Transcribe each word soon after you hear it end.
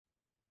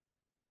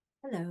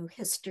Hello,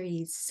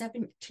 History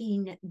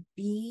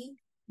 17B,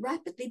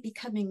 rapidly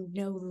becoming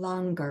no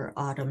longer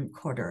autumn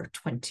quarter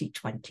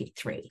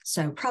 2023.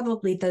 So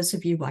probably those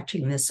of you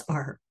watching this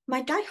are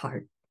my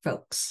diehard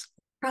folks.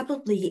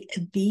 Probably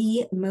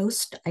the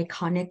most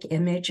iconic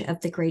image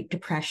of the Great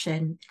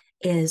Depression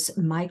is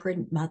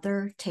Migrant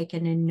Mother,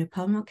 taken in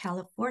Nipomo,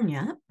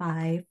 California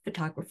by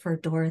photographer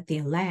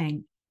Dorothea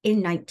Lange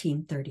in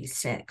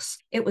 1936.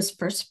 It was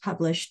first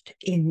published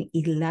in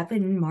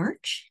 11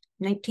 March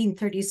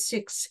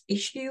 1936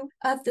 issue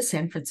of the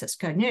San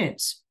Francisco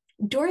News.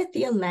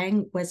 Dorothea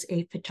Lange was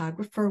a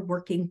photographer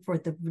working for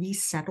the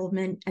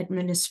Resettlement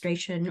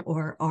Administration,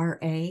 or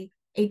RA,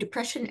 a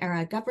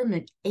Depression-era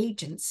government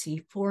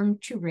agency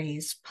formed to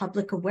raise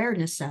public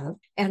awareness of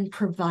and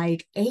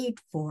provide aid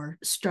for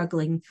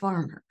struggling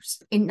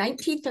farmers. In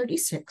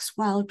 1936,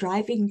 while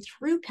driving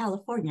through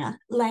California,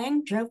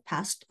 Lange drove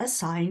past a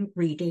sign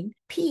reading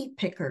Pea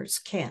Pickers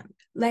Camp.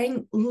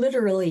 Lange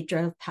literally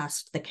drove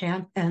past the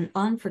camp and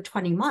on for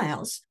 20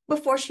 miles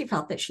before she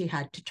felt that she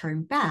had to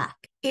turn back.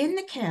 In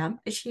the camp,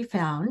 she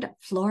found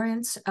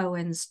Florence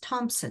Owens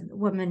Thompson, the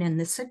woman in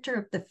the center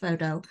of the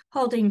photo,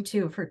 holding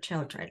two of her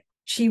children.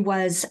 She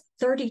was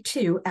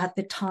 32 at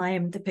the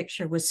time the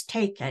picture was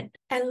taken,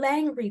 and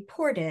Lange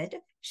reported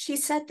she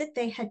said that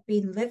they had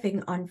been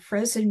living on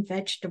frozen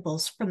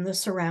vegetables from the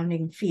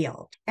surrounding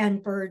field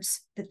and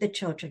birds that the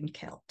children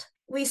killed.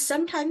 We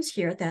sometimes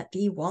hear that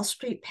the Wall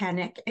Street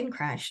panic and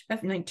crash of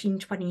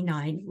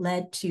 1929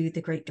 led to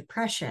the Great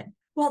Depression.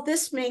 While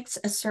this makes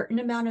a certain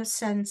amount of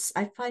sense,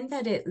 I find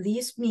that it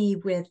leaves me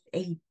with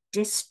a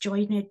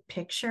disjointed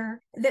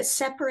picture that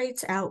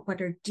separates out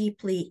what are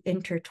deeply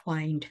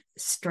intertwined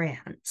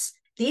strands.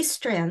 These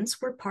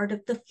strands were part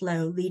of the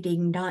flow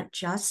leading not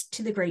just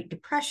to the Great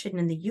Depression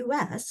in the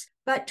US,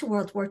 but to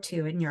World War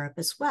II in Europe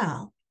as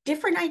well.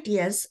 Different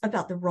ideas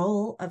about the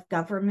role of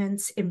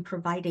governments in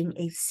providing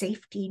a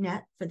safety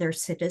net for their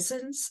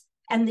citizens,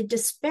 and the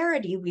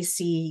disparity we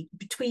see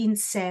between,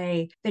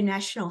 say, the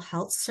National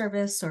Health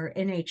Service, or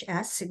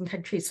NHS, in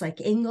countries like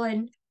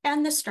England,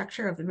 and the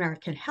structure of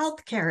American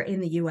healthcare in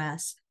the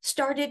US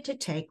started to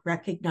take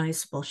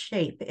recognizable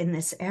shape in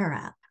this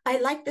era. I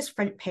like this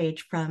front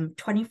page from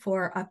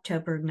 24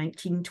 October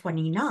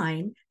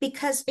 1929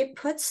 because it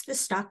puts the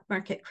stock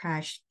market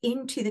crash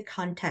into the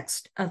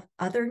context of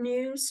other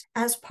news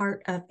as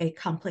part of a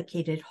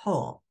complicated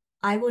whole.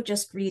 I will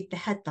just read the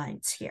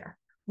headlines here.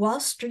 Wall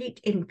Street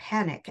in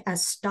panic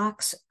as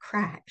stocks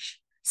crash.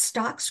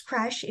 Stocks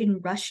crash in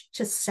rush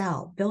to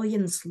sell,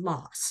 billions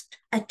lost.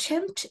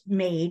 Attempt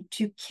made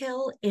to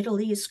kill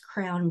Italy's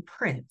crown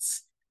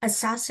prince.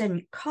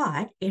 Assassin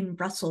caught in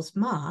Brussels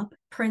mob,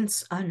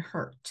 prince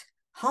unhurt.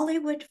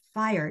 Hollywood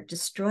fire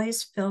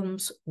destroys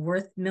films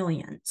worth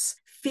millions.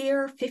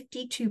 Fear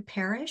 52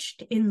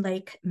 perished in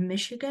Lake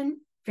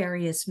Michigan.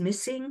 Ferry is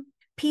missing.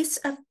 Piece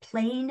of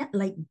plane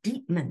like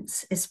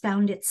Dietmann's is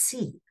found at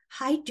sea.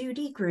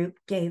 High-duty group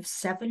gave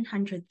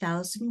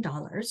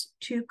 $700,000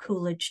 to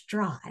Coolidge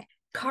Dry.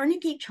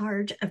 Carnegie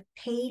charge of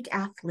paid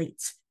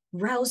athletes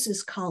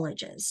rouses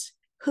colleges.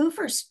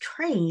 Hoover's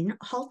train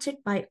halted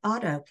by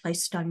auto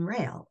placed on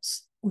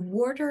rails.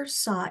 Warder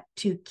sought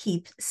to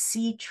keep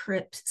sea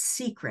trip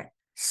secret.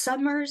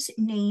 Summers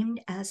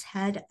named as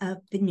head of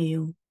the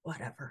new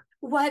whatever.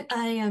 What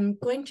I am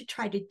going to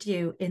try to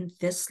do in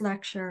this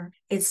lecture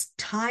is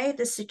tie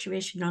the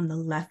situation on the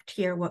left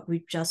here, what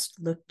we've just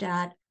looked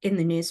at in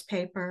the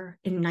newspaper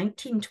in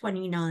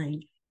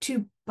 1929,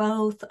 to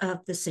both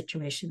of the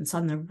situations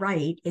on the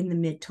right in the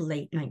mid to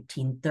late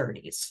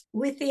 1930s,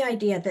 with the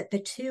idea that the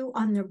two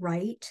on the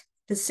right,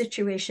 the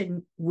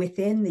situation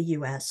within the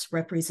US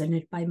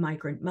represented by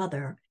Migrant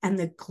Mother, and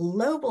the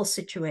global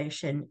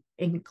situation,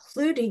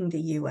 including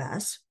the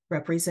US,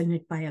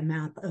 represented by a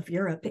map of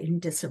Europe in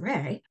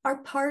disarray,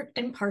 are part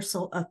and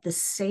parcel of the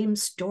same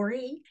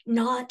story,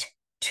 not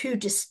two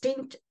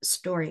distinct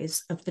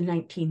stories of the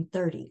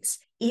 1930s,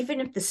 even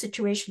if the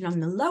situation on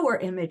the lower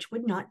image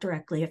would not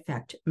directly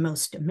affect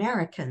most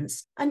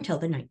Americans until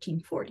the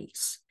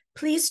 1940s.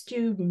 Please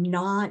do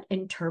not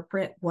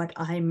interpret what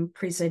I'm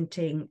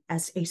presenting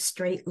as a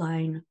straight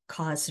line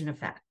cause and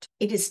effect.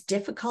 It is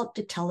difficult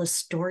to tell a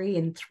story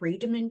in 3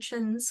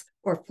 dimensions,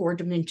 or 4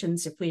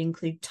 dimensions if we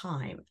include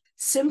time.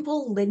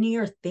 Simple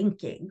linear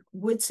thinking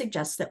would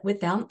suggest that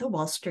without the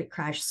Wall Street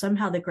crash,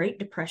 somehow the Great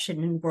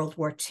Depression and World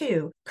War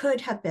II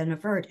could have been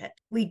averted.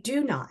 We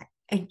do not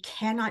and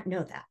cannot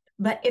know that.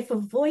 But if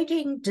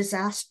avoiding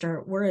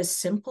disaster were as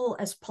simple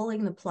as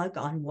pulling the plug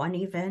on one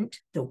event,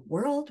 the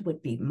world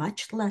would be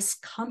much less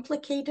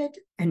complicated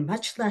and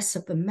much less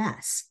of a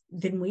mess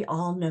than we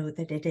all know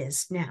that it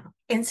is now.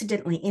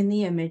 Incidentally, in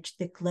the image,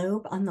 the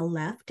globe on the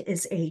left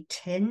is a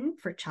tin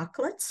for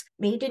chocolates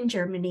made in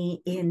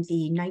Germany in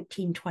the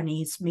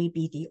 1920s,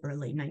 maybe the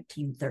early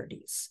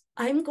 1930s.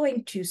 I'm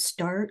going to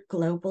start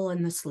global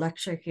in this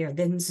lecture here,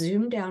 then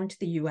zoom down to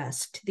the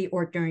US to the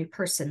ordinary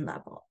person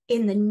level.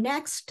 In the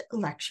next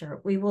lecture,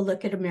 we will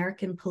look at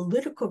American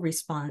political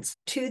response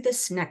to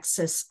this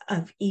nexus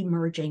of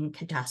emerging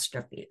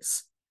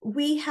catastrophes.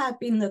 We have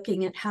been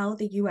looking at how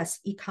the US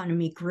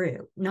economy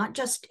grew, not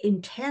just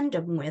in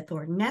tandem with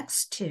or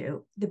next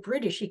to the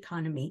British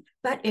economy,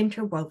 but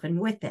interwoven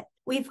with it.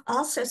 We've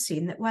also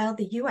seen that while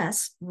the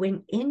US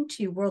went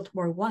into World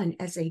War I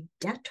as a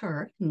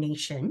debtor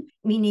nation,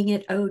 meaning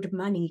it owed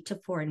money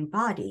to foreign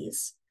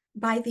bodies,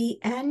 by the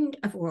end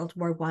of World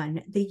War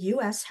I, the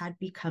US had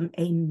become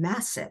a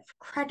massive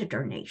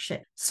creditor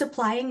nation,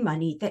 supplying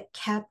money that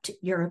kept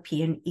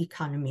European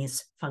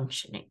economies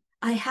functioning.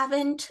 I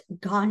haven't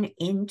gone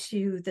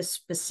into the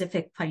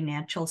specific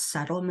financial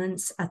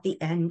settlements at the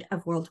end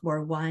of World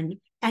War I,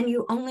 and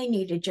you only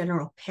need a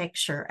general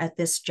picture at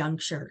this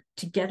juncture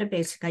to get a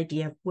basic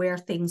idea of where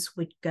things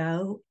would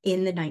go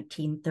in the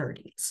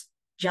 1930s.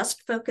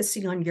 Just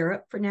focusing on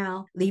Europe for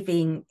now,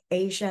 leaving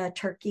Asia,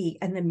 Turkey,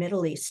 and the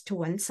Middle East to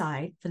one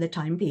side for the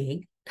time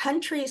being,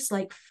 countries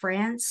like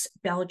France,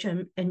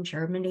 Belgium, and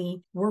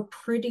Germany were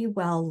pretty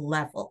well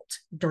leveled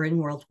during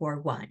World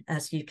War I,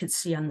 as you can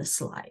see on the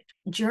slide.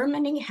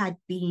 Germany had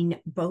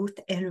been both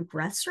an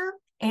aggressor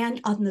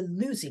and on the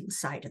losing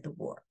side of the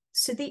war.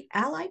 So the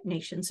Allied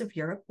nations of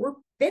Europe were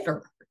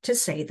bitter, to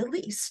say the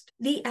least.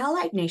 The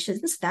Allied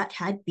nations that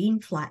had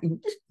been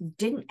flattened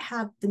didn't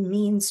have the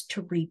means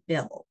to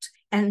rebuild.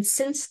 And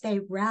since they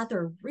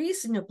rather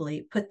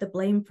reasonably put the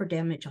blame for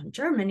damage on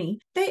Germany,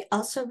 they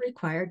also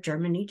required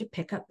Germany to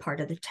pick up part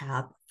of the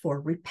tab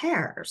for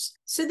repairs.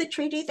 So the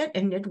treaty that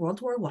ended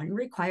World War I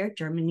required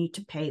Germany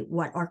to pay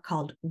what are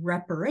called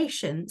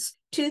reparations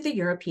to the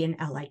European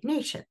Allied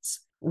nations.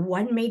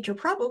 One major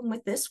problem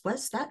with this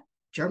was that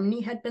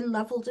Germany had been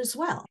leveled as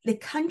well. The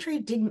country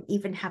didn't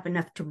even have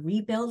enough to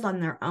rebuild on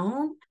their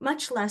own,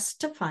 much less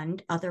to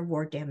fund other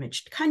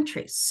war-damaged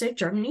countries. So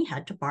Germany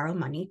had to borrow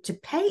money to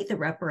pay the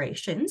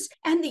reparations,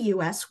 and the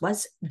US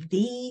was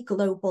the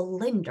global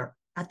lender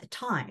at the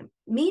time.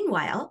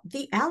 Meanwhile,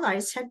 the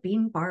Allies had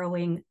been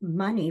borrowing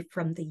money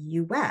from the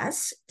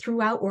US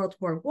throughout World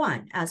War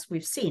I, as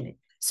we've seen it.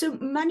 So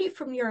money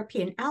from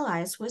European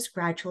allies was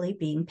gradually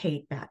being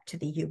paid back to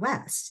the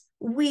US.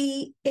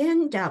 We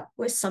end up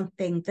with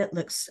something that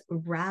looks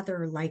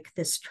rather like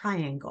this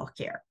triangle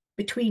here.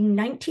 Between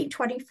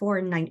 1924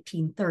 and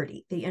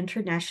 1930, the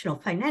international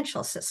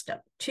financial system,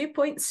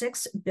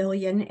 $2.6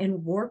 billion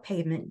in war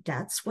payment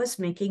debts was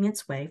making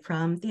its way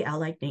from the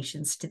Allied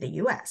nations to the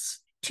US.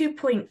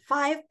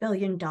 $2.5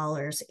 billion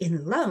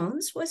in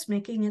loans was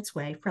making its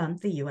way from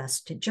the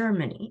US to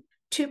Germany.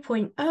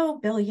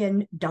 $2.0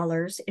 billion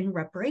in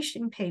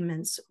reparation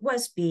payments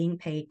was being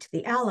paid to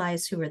the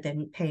Allies, who were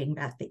then paying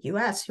back the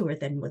US, who were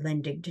then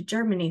lending to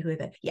Germany, who were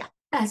then,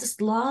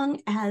 As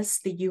long as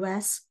the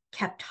US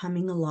kept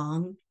humming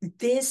along,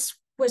 this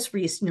was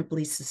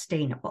reasonably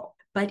sustainable.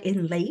 But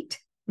in late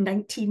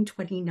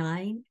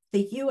 1929,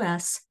 the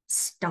US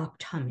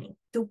stopped humming.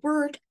 The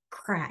word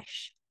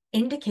crash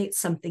indicates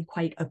something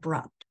quite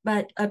abrupt,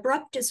 but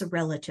abrupt is a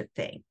relative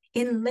thing.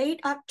 In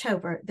late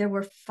October, there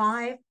were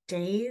 5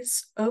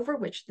 days over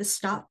which the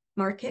stock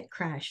market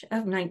crash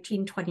of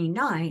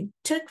 1929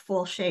 took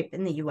full shape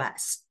in the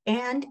US.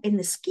 And in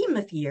the scheme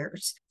of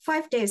years,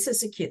 5 days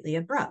is acutely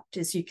abrupt,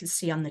 as you can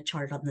see on the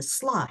chart on the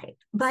slide.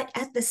 But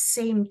at the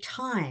same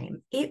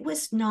time, it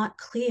was not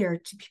clear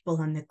to people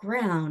on the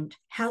ground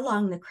how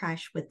long the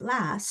crash would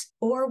last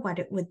or what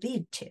it would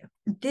lead to.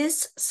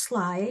 This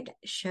slide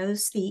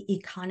shows the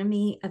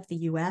economy of the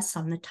US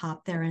on the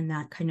top there in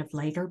that kind of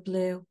lighter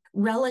blue,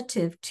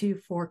 relative to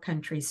 4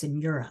 countries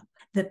in Europe.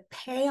 The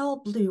pale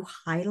blue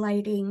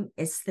highlighting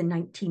is the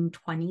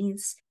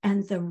 1920s,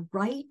 and the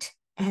right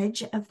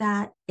edge of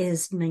that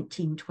is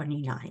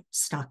 1929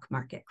 stock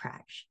market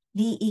crash.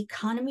 The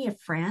economy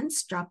of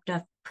France dropped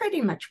off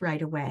pretty much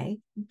right away.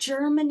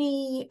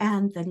 Germany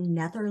and the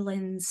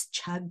Netherlands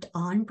chugged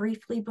on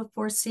briefly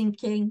before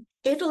sinking.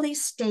 Italy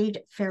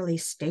stayed fairly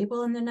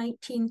stable in the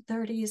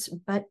 1930s,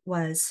 but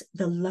was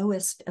the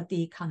lowest of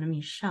the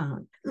economies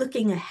shown.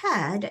 Looking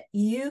ahead,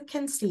 you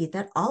can see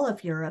that all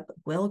of Europe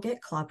will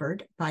get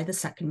clobbered by the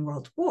Second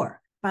World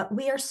War. But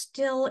we are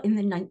still in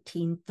the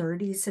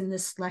 1930s in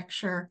this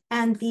lecture,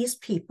 and these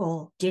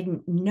people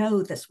didn't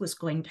know this was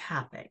going to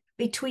happen.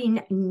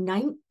 Between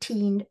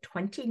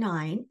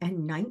 1929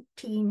 and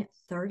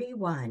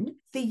 1931,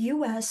 the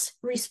US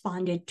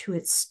responded to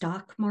its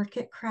stock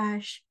market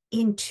crash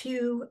in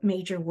 2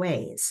 major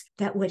ways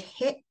that would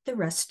hit the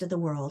rest of the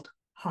world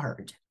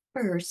hard.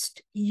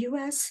 First,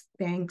 US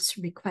banks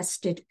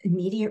requested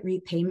immediate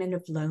repayment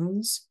of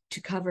loans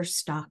to cover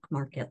stock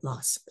market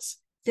losses.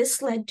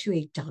 This led to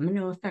a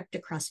domino effect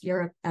across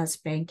Europe as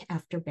bank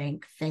after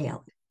bank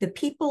failed. The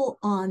people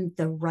on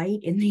the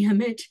right in the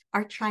image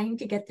are trying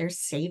to get their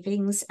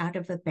savings out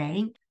of a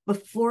bank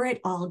before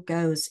it all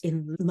goes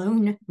in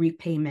loan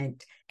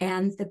repayment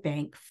and the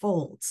bank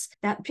folds.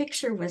 That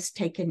picture was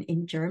taken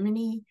in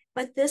Germany,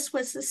 but this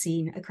was the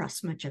scene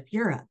across much of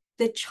Europe.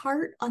 The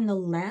chart on the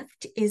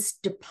left is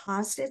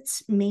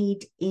deposits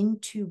made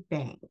into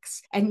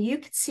banks, and you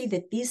can see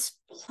that these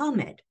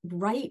plummet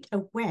right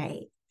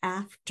away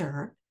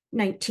after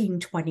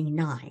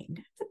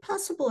 1929. The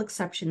possible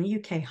exception, the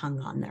UK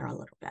hung on there a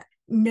little bit.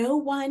 No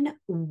one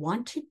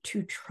wanted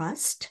to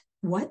trust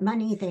what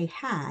money they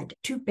had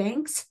to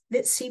banks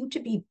that seemed to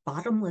be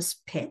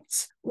bottomless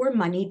pits where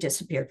money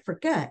disappeared for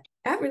good.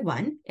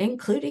 Everyone,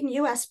 including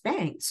US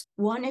banks,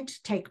 wanted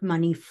to take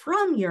money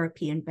from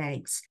European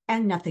banks,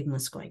 and nothing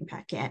was going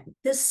back in.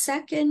 The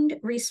second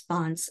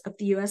response of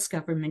the US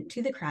government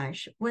to the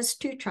crash was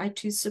to try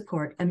to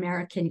support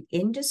American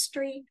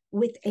industry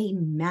with a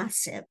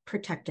massive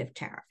protective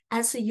tariff.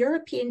 As the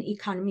European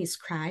economies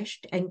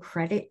crashed and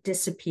credit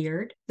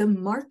disappeared, the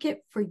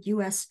market for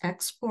US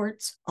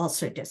exports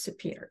also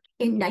disappeared.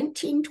 In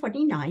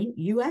 1929,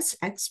 US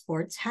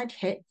exports had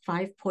hit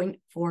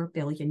 $5.4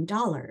 billion.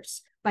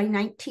 By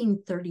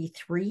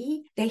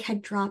 1933, they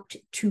had dropped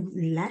to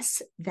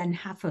less than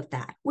half of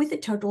that, with a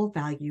total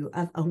value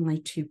of only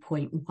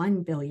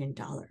 $2.1 billion.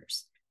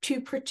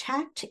 To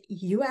protect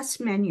U.S.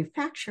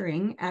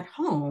 manufacturing at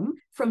home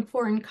from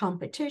foreign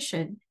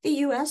competition, the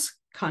U.S.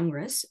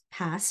 Congress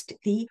passed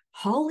the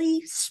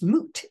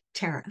Hawley-Smoot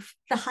tariff,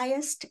 the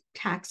highest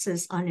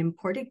taxes on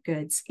imported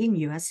goods in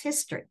U.S.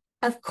 history.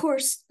 Of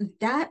course,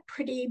 that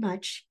pretty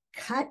much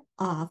cut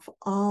off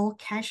all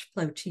cash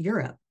flow to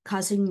Europe,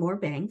 causing more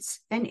banks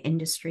and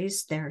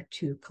industries there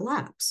to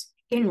collapse.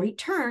 In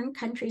return,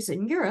 countries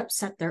in Europe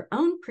set their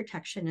own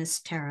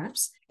protectionist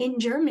tariffs. In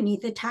Germany,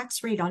 the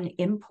tax rate on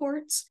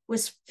imports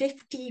was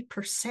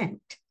 50%.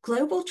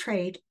 Global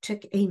trade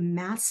took a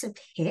massive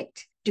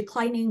hit,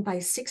 declining by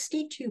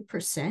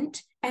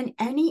 62%, and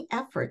any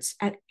efforts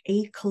at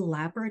a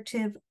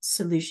collaborative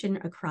solution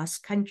across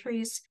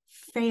countries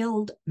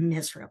failed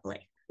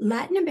miserably.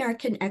 Latin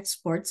American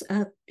exports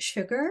of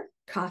sugar,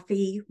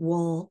 coffee,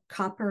 wool,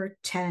 copper,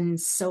 tin,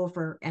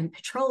 silver, and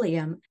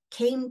petroleum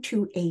came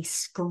to a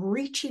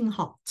screeching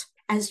halt.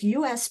 As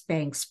U.S.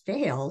 banks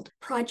failed,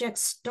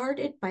 projects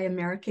started by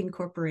American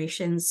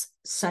corporations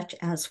such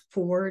as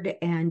Ford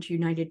and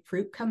United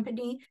Fruit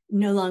Company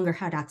no longer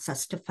had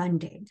access to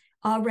funding.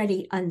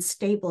 Already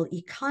unstable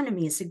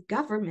economies and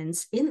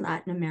governments in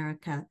Latin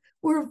America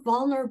were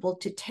vulnerable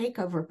to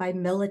takeover by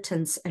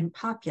militants and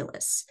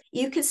populists.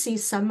 You can see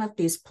some of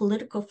these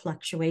political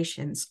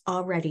fluctuations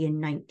already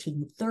in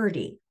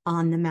 1930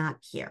 on the map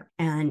here,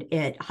 and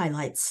it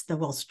highlights the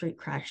Wall Street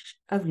crash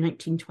of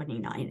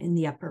 1929 in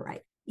the upper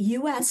right.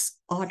 U.S.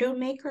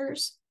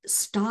 automakers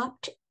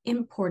stopped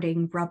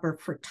importing rubber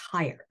for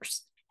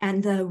tires,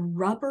 and the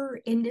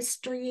rubber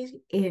industry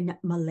in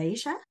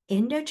Malaysia,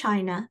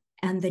 Indochina,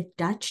 and the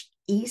Dutch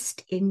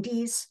East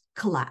Indies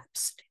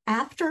collapsed.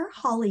 After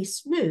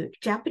Hawley-Smoot,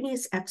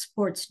 Japanese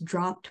exports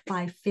dropped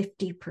by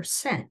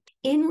 50%.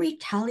 In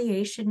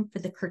retaliation for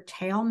the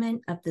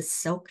curtailment of the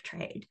silk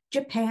trade,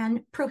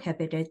 Japan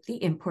prohibited the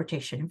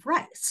importation of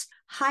rice.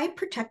 High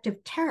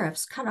protective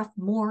tariffs cut off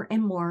more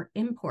and more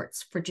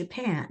imports for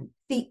Japan.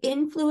 The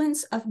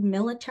influence of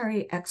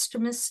military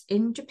extremists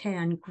in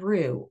Japan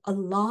grew,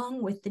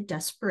 along with the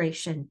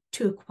desperation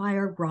to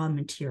acquire raw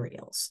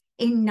materials.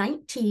 In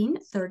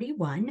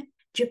 1931,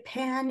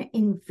 Japan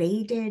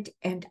invaded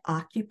and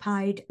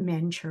occupied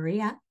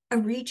Manchuria, a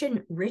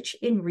region rich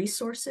in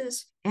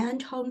resources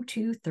and home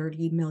to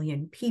 30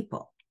 million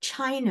people.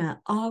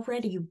 China,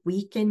 already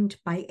weakened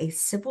by a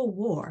civil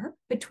war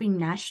between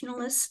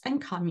nationalists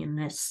and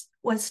communists,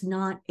 was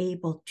not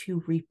able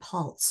to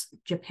repulse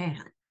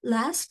Japan.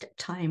 Last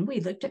time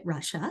we looked at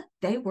Russia,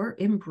 they were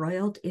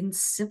embroiled in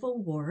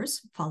civil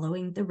wars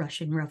following the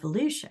Russian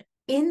Revolution.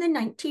 In the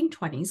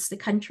 1920s, the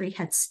country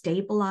had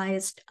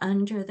stabilized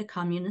under the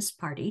Communist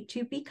Party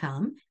to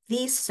become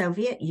the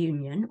Soviet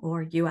Union,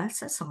 or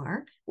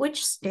USSR,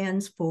 which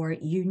stands for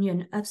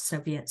Union of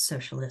Soviet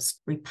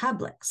Socialist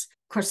Republics.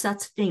 Of course,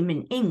 that's the name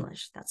in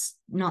English. That's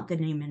not the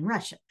name in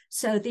Russian.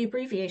 So the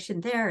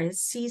abbreviation there is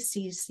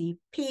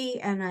CCCP,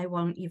 and I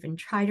won't even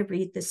try to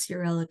read the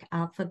Cyrillic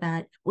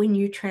alphabet. When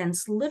you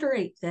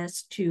transliterate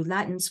this to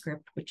Latin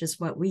script, which is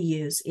what we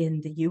use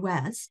in the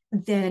US,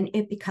 then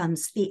it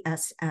becomes the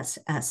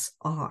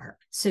SSSR.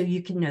 So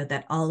you can know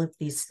that all of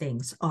these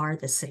things are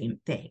the same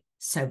thing,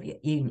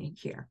 Soviet Union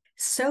here.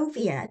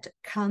 Soviet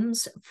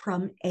comes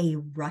from a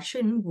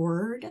Russian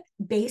word,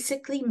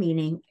 basically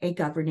meaning a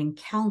governing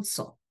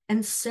council.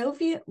 And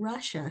Soviet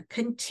Russia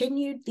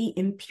continued the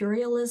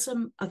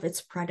imperialism of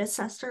its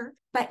predecessor,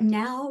 but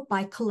now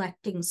by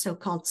collecting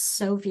so-called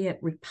Soviet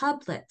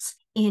republics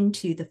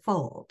into the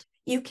fold.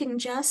 You can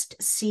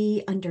just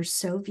see under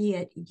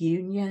Soviet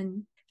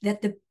Union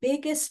that the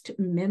biggest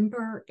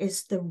member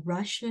is the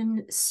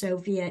Russian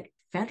Soviet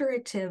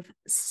Federative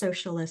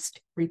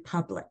Socialist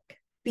Republic.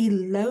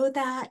 Below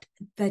that,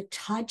 the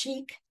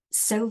Tajik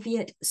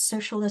Soviet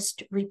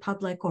Socialist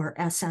Republic, or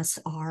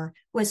SSR,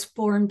 was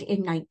formed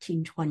in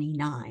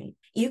 1929.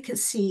 You can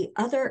see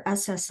other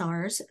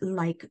SSRs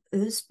like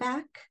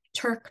Uzbek,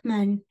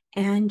 Turkmen,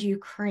 and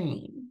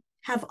Ukraine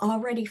have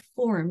already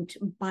formed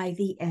by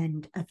the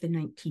end of the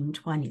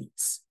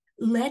 1920s.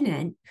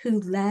 Lenin, who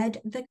led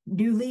the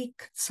newly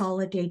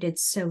consolidated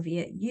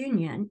Soviet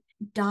Union,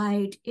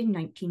 died in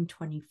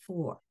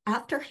 1924.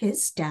 After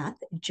his death,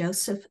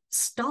 Joseph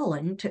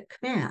Stalin took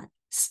command.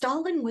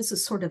 Stalin was a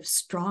sort of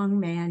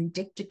strongman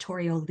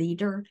dictatorial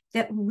leader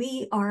that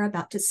we are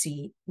about to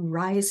see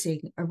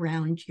rising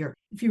around Europe.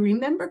 If you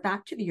remember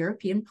back to the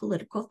European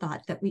political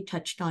thought that we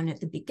touched on at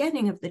the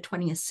beginning of the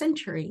 20th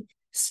century,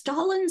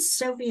 Stalin's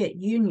Soviet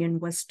Union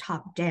was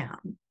top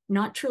down,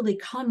 not truly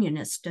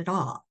communist at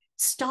all.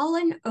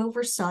 Stalin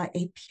oversaw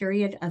a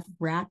period of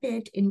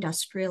rapid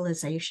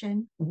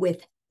industrialization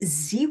with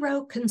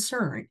zero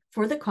concern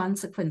for the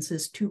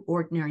consequences to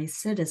ordinary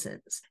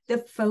citizens. The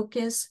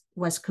focus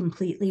was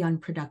completely on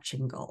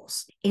production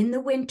goals. In the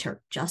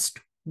winter, just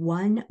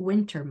one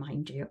winter,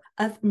 mind you,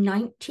 of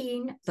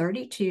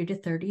 1932 to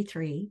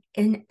 33,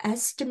 an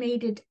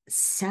estimated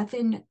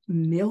 7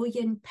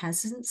 million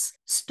peasants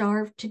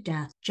starved to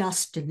death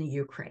just in the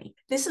Ukraine.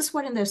 This is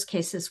one of those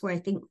cases where I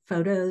think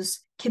photos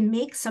can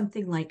make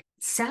something like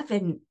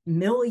 7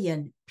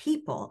 million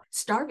people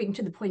starving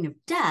to the point of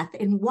death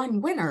in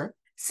one winter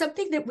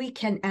something that we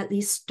can at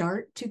least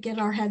start to get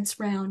our heads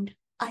around.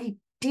 I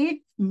did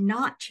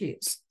not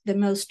choose the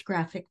most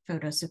graphic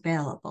photos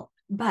available,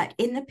 but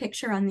in the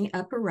picture on the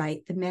upper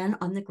right, the man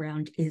on the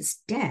ground is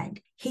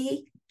dead.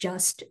 He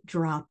just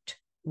dropped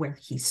where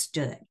he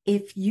stood.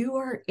 If you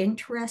are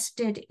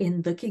interested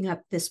in looking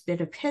up this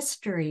bit of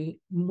history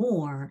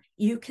more,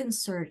 you can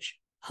search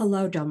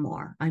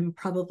Holodomor. I'm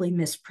probably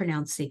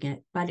mispronouncing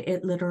it, but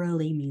it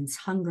literally means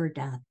hunger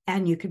death,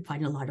 and you can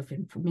find a lot of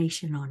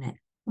information on it.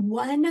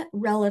 One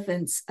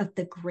relevance of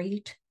the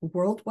Great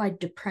Worldwide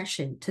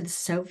Depression to the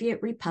Soviet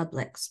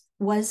republics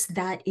was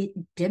that it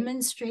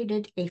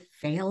demonstrated a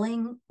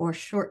failing or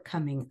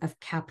shortcoming of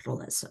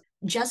capitalism.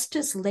 Just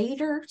as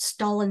later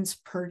Stalin's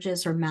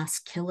purges or mass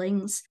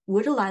killings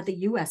would allow the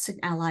US and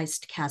allies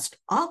to cast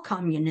all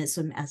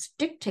communism as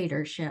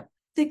dictatorship,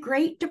 the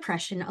Great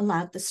Depression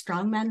allowed the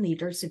strongman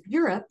leaders of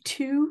Europe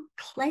to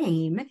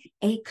claim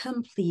a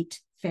complete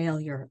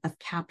failure of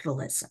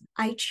capitalism.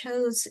 I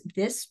chose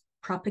this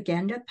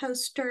propaganda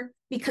poster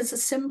because the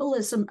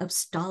symbolism of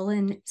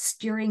Stalin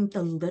steering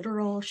the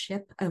literal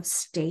ship of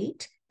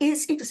state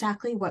is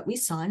exactly what we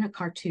saw in a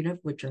cartoon of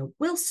Woodrow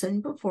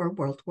Wilson before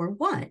World War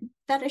I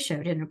that I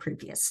showed in a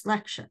previous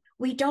lecture.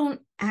 We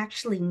don't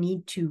actually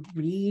need to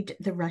read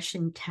the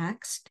Russian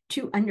text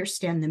to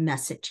understand the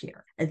message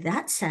here.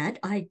 That said,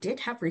 I did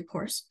have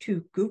recourse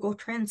to Google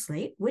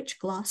Translate, which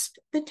glossed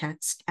the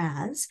text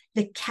as,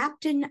 "The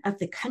captain of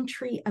the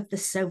country of the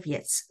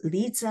Soviets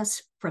leads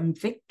us from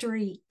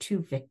victory to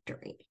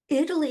victory."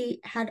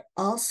 Italy had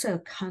also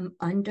come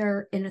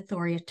under an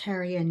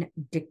authoritarian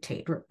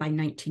dictator by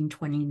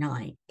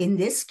 1929, in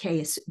this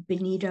case,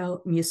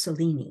 Benito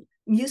Mussolini.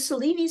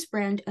 Mussolini's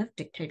brand of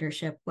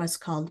dictatorship was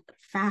called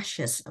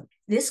fascism.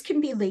 This can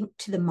be linked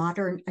to the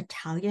modern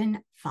Italian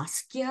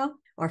fascio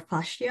or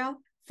fascio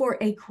for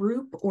a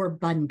group or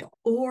bundle,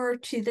 or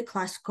to the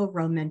classical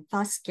Roman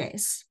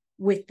fasces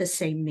with the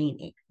same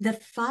meaning. The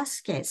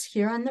fasces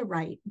here on the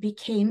right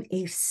became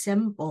a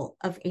symbol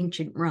of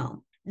ancient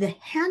Rome. The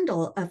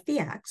handle of the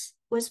axe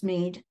was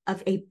made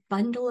of a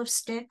bundle of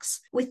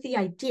sticks with the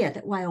idea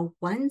that while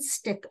one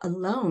stick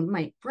alone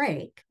might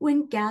break,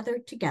 when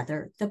gathered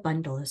together, the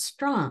bundle is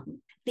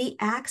strong. The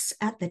axe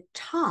at the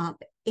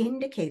top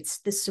indicates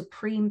the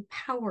supreme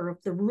power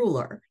of the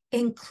ruler,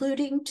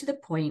 including to the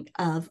point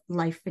of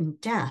life and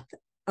death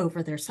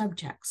over their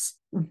subjects.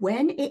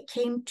 When it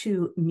came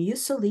to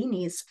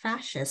Mussolini's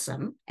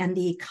fascism and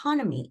the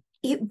economy,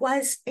 it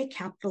was a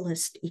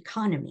capitalist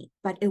economy,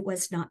 but it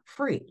was not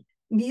free.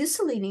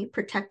 Mussolini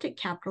protected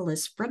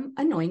capitalists from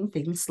annoying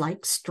things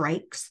like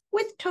strikes,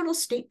 with total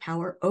state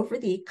power over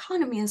the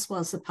economy as well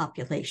as the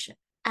population.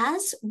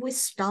 As with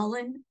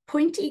Stalin,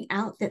 pointing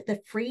out that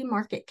the free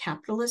market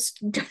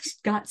capitalist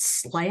just got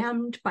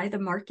slammed by the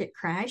market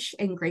crash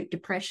and Great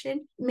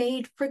Depression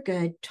made for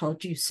good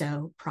told you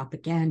so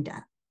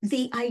propaganda.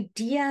 The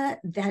idea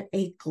that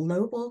a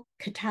global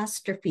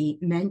catastrophe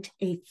meant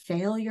a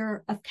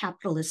failure of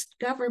capitalist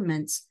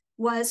governments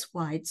was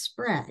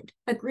widespread.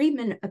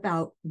 Agreement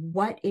about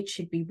what it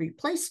should be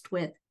replaced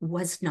with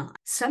was not.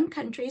 Some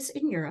countries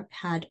in Europe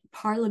had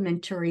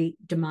parliamentary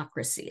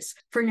democracies.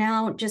 For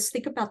now, just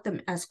think about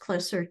them as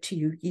closer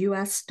to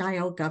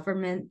US-style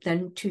government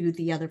than to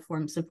the other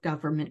forms of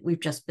government we've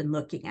just been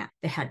looking at.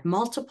 They had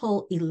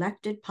multiple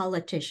elected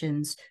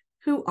politicians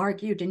who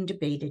argued and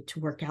debated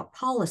to work out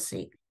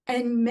policy.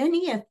 And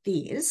many of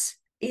these,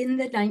 in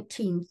the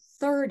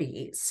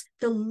 1930s,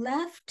 the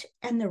left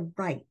and the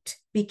right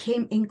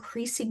became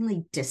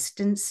increasingly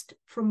distanced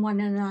from one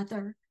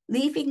another,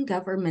 leaving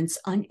governments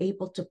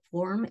unable to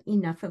form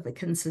enough of a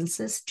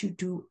consensus to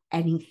do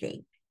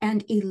anything,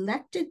 and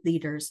elected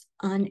leaders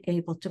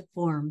unable to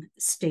form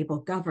stable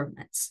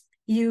governments.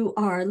 You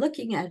are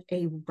looking at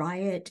a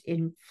riot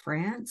in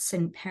France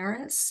and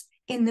Paris.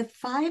 In the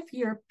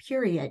 5-year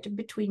period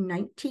between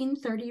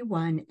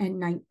 1931 and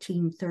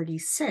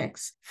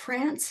 1936,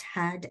 France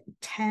had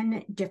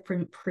 10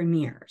 different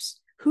premiers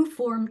who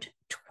formed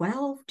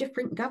 12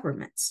 different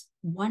governments,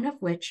 one of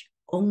which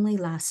only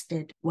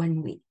lasted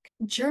 1 week.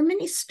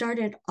 Germany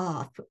started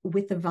off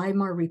with the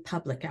Weimar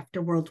Republic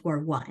after World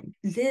War I.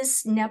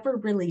 This never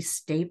really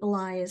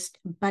stabilized,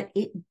 but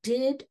it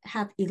did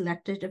have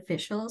elected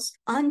officials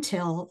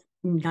until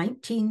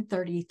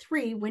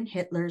 1933, when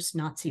Hitler's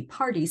Nazi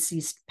party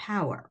seized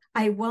power.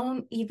 I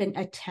won't even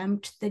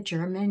attempt the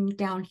German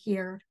down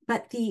here,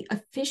 but the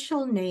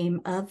official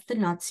name of the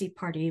Nazi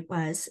party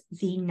was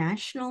the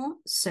National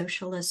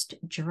Socialist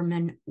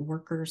German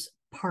Workers'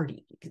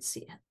 Party. You can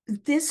see it.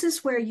 This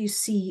is where you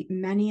see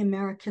many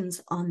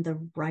Americans on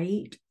the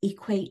right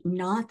equate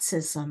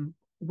Nazism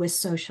with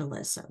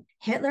socialism.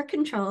 Hitler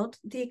controlled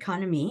the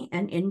economy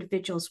and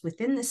individuals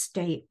within the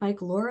state by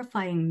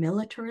glorifying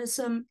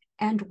militarism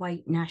and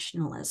white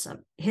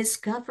nationalism. His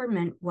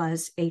government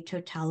was a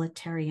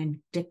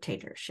totalitarian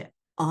dictatorship.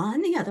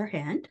 On the other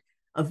hand,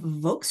 a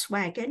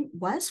Volkswagen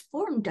was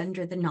formed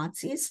under the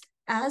Nazis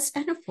as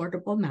an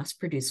affordable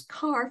mass-produced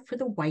car for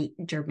the white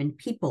German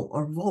people,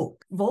 or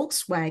Volk.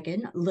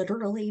 Volkswagen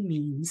literally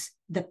means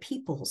the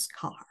people's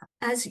car.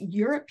 As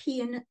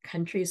European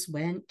countries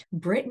went,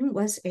 Britain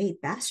was a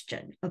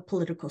bastion of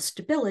political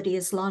stability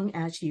as long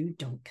as you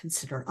don't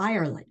consider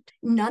Ireland.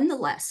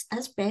 Nonetheless,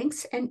 as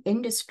banks and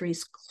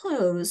industries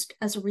closed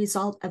as a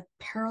result of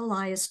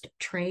paralyzed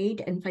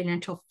trade and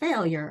financial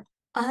failure,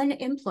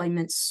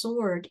 unemployment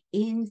soared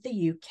in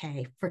the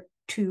UK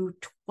to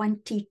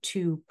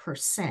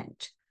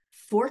 22%.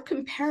 For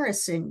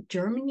comparison,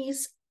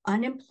 Germany's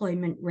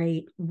unemployment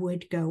rate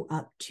would go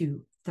up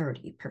to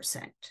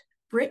 30%.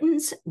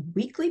 Britain's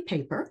weekly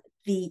paper,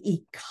 The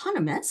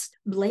Economist,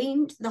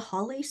 blamed the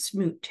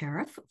Hawley-Smoot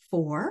tariff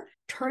for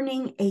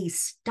turning a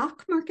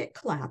stock market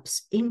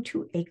collapse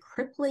into a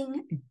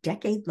crippling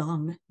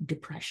decade-long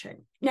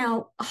depression.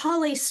 Now,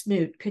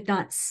 Hawley-Smoot could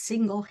not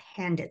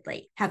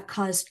single-handedly have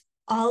caused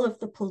all of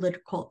the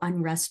political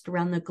unrest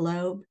around the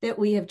globe that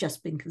we have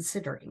just been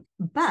considering.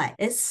 But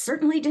it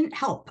certainly didn't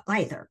help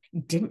either.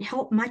 It didn't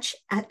help much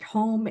at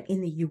home in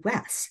the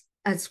US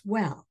as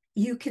well.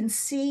 You can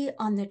see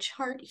on the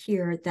chart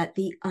here that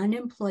the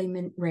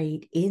unemployment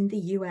rate in the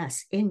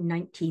US in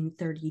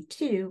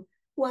 1932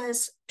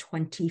 was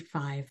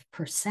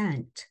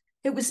 25%.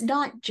 It was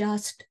not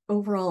just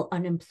overall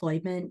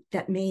unemployment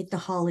that made the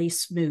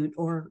Hawley-Smoot,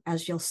 or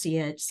as you'll see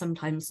it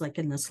sometimes like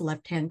in this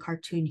left-hand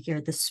cartoon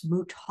here, the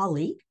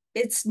Smoot-Hawley.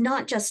 It's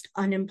not just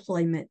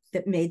unemployment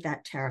that made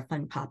that tariff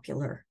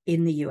unpopular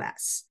in the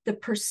US. The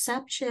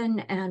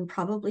perception, and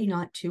probably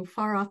not too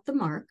far off the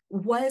mark,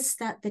 was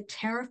that the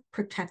tariff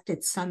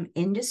protected some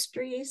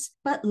industries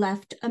but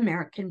left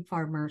American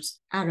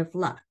farmers out of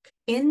luck.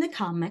 In the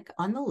comic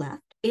on the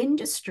left,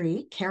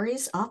 industry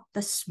carries off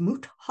the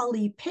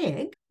Smoot-Hawley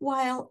pig,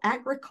 while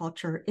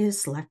agriculture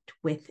is left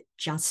with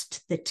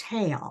just the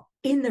tail.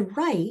 In the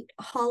right,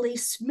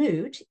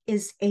 Hawley-Smoot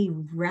is a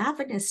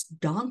ravenous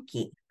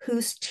donkey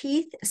whose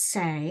teeth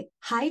say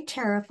high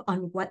tariff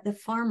on what the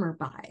farmer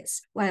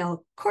buys,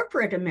 while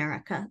corporate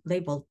America,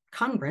 labeled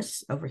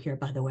Congress over here,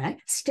 by the way,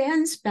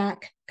 stands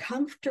back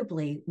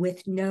comfortably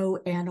with no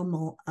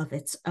animal of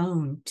its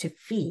own to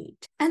feed.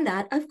 And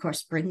that, of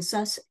course, brings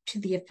us to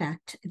the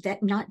effect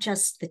that not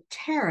just the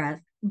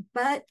tariff,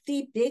 but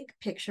the big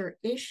picture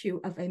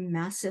issue of a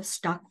massive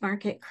stock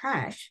market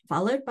crash,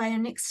 followed by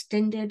an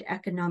extended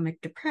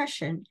economic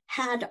depression,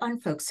 had on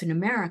folks in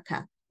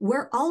America,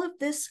 where all of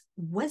this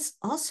was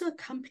also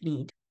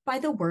accompanied by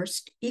the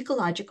worst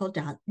ecological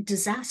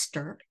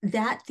disaster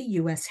that the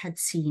US had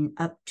seen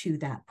up to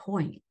that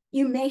point.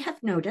 You may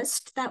have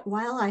noticed that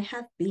while I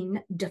have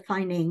been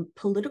defining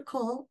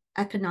political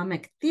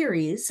economic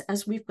theories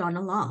as we've gone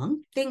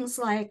along, things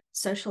like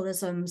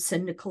socialism,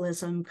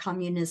 syndicalism,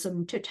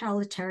 communism,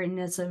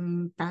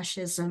 totalitarianism,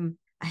 fascism,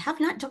 I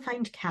have not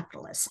defined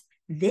capitalism.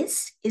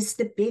 This is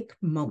the big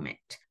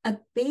moment. A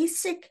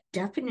basic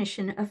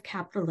definition of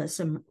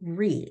capitalism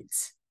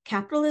reads,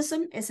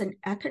 capitalism is an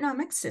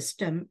economic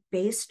system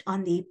based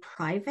on the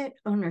private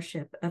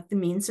ownership of the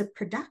means of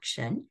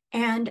production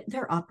and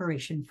their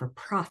operation for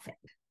profit.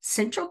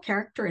 Central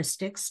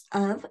characteristics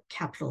of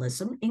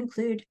capitalism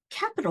include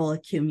capital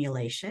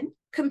accumulation,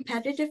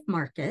 competitive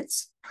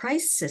markets,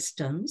 price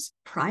systems,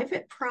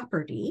 private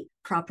property,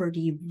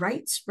 property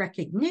rights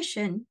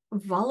recognition,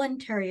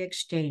 voluntary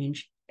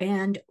exchange,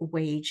 and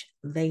wage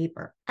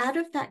labor. Out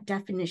of that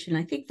definition,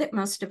 I think that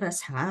most of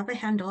us have a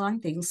handle on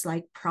things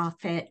like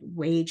profit,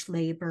 wage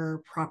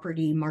labor,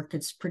 property,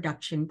 markets,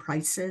 production,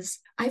 prices.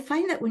 I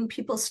find that when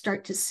people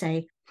start to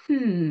say,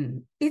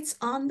 it's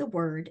on the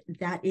word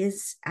that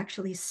is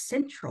actually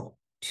central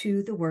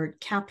to the word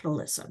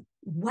capitalism.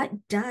 What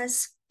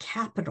does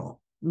capital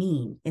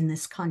mean in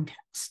this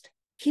context?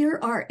 Here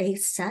are a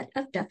set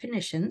of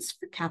definitions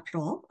for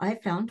capital I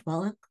found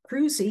while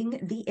cruising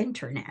the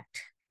internet.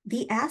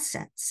 The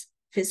assets,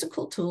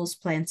 physical tools,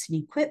 plants,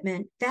 and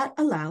equipment that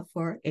allow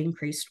for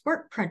increased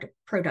work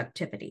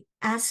productivity.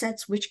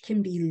 Assets which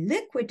can be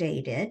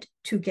liquidated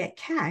to get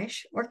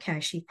cash or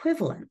cash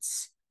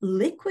equivalents.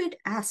 Liquid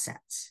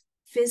assets,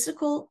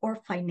 physical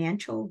or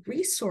financial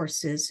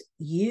resources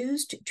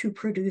used to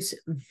produce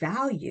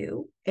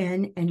value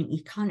in an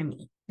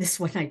economy. This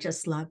one I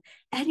just love.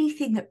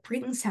 Anything that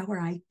brings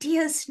our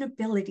ideas and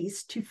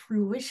abilities to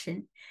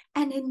fruition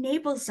and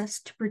enables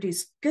us to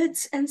produce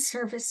goods and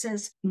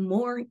services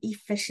more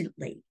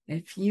efficiently.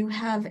 If you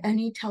have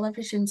any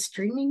television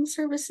streaming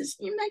services,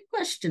 you might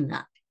question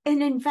that.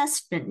 An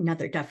investment,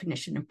 another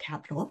definition of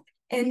capital,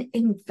 an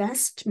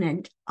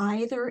investment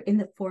either in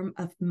the form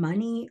of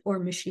money or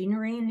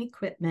machinery and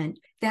equipment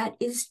that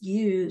is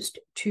used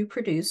to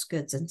produce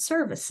goods and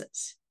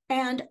services.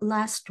 And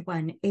last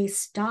one, a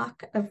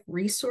stock of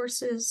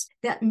resources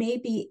that may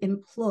be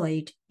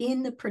employed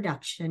in the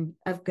production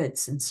of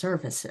goods and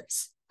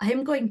services. I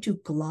am going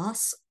to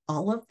gloss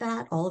all of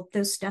that, all of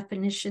those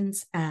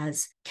definitions,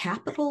 as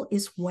capital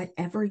is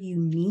whatever you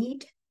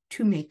need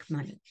to make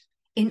money.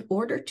 In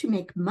order to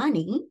make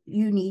money,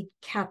 you need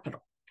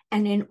capital.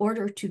 And in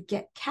order to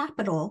get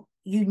capital,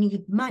 you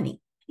need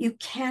money. You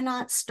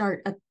cannot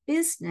start a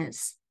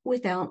business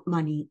without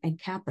money and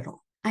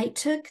capital. I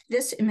took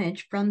this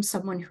image from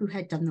someone who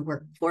had done the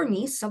work for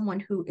me,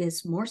 someone who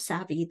is more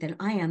savvy than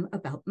I am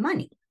about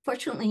money.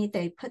 Fortunately,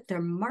 they put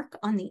their mark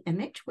on the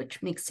image,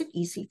 which makes it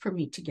easy for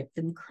me to give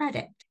them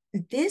credit.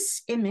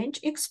 This image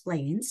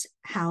explains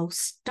how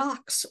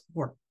stocks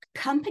work.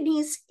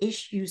 Companies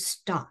issue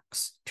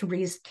stocks to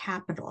raise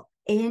capital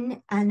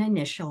in an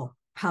initial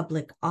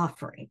public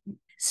offering.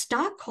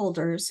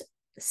 Stockholders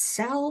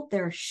sell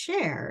their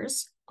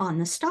shares on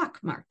the stock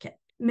market.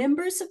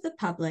 Members of the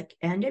public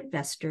and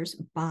investors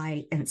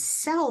buy and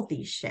sell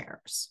these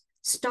shares.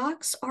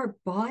 Stocks are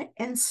bought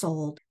and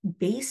sold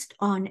based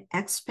on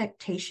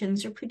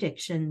expectations or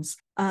predictions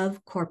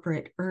of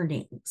corporate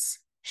earnings.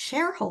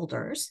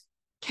 Shareholders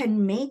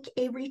can make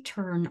a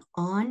return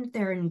on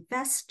their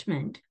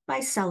investment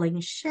by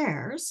selling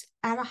shares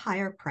at a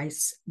higher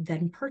price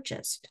than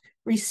purchased,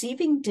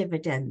 receiving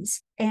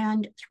dividends,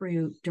 and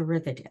through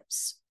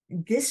derivatives.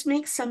 This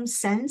makes some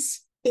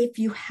sense if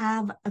you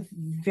have a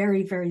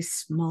very, very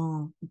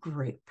small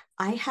group.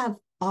 I have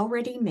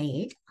already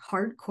made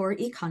hardcore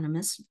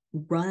economists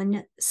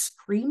run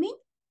screaming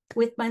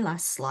with my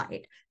last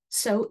slide.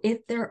 So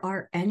if there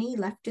are any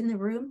left in the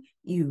room,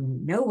 you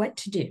know what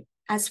to do.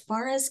 As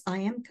far as I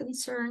am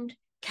concerned,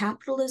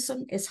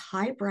 capitalism is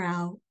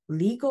highbrow,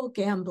 legal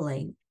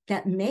gambling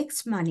that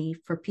makes money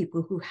for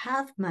people who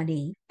have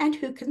money and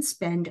who can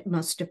spend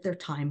most of their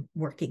time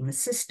working the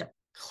system.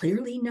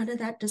 Clearly, none of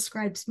that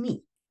describes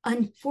me.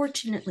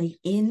 Unfortunately,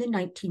 in the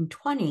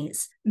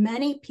 1920s,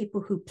 many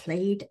people who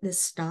played the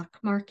stock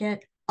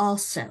market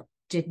also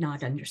did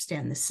not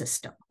understand the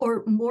system,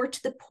 or more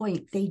to the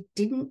point, they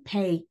didn't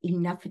pay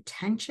enough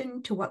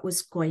attention to what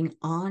was going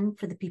on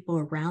for the people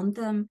around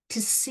them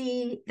to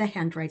see the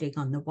handwriting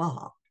on the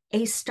wall.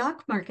 A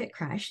stock market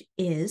crash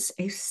is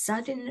a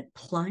sudden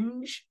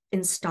plunge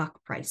in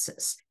stock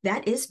prices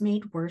that is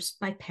made worse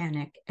by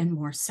panic and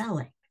more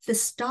selling. The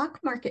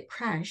stock market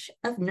crash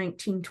of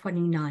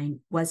 1929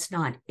 was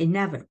not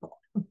inevitable,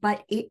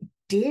 but it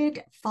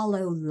did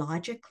follow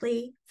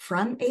logically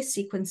from a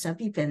sequence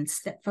of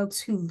events that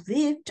folks who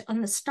lived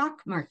on the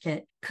stock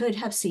market could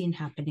have seen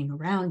happening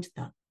around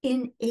them.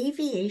 In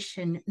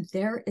aviation,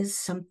 there is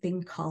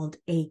something called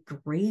a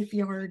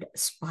graveyard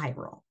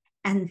spiral,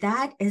 and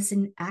that is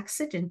an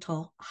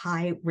accidental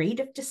high rate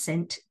of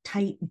descent,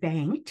 tight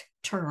banked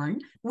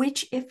turn,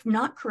 which, if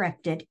not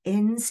corrected,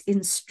 ends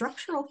in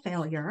structural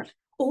failure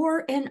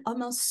or an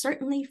almost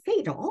certainly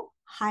fatal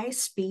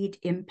high-speed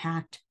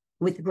impact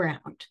with the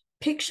ground.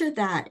 Picture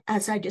that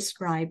as I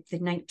described the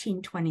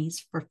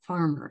 1920s for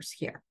farmers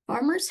here.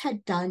 Farmers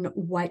had done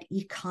what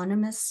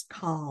economists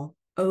call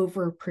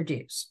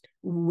overproduced,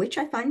 which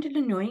I find an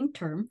annoying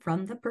term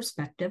from the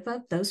perspective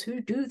of those who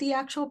do the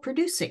actual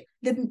producing.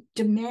 The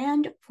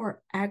demand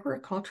for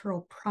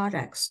agricultural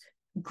products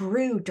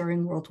grew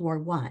during World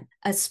War I,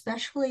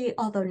 especially,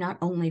 although not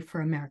only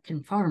for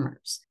American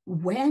farmers.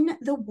 When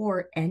the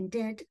war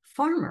ended,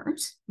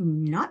 farmers,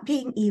 not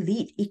being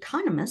elite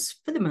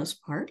economists for the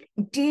most part,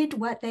 did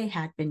what they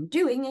had been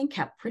doing and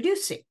kept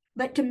producing.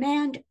 But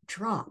demand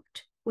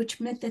dropped,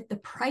 which meant that the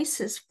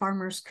prices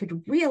farmers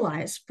could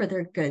realize for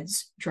their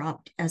goods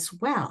dropped as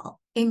well.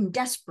 In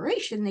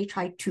desperation, they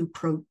tried to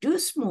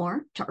produce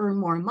more to earn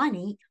more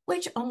money,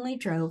 which only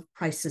drove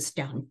prices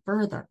down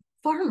further.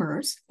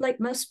 Farmers, like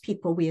most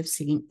people we have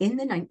seen in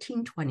the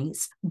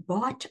 1920s,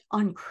 bought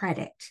on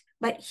credit.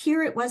 But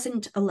here it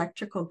wasn't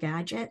electrical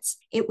gadgets.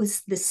 It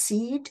was the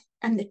seed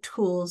and the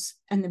tools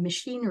and the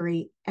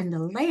machinery and the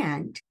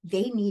land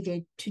they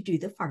needed to do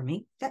the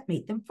farming that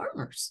made them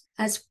farmers.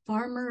 As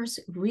farmers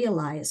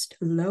realized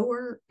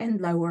lower and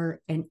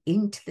lower and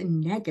into the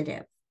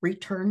negative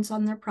returns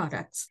on their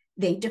products,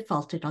 they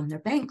defaulted on their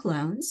bank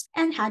loans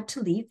and had to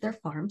leave their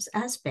farms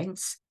as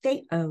banks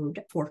they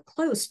owed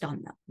foreclosed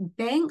on them.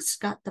 Banks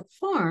got the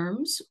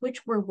farms,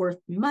 which were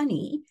worth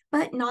money,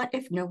 but not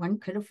if no one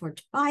could afford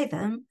to buy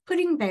them,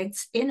 putting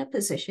banks in a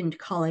position to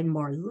call in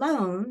more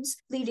loans,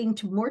 leading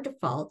to more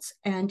defaults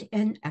and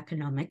an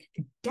economic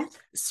death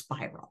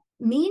spiral.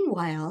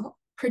 Meanwhile,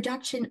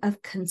 Production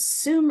of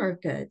consumer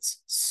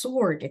goods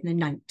soared in the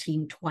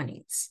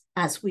 1920s,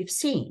 as we've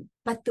seen,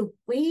 but the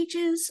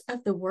wages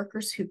of the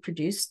workers who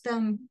produced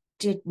them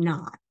did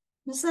not.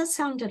 Does that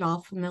sound at all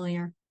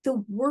familiar?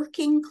 The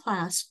working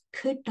class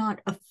could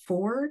not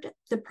afford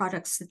the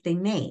products that they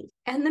made,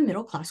 and the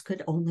middle class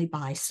could only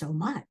buy so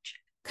much.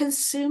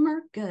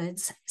 Consumer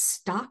goods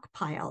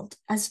stockpiled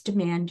as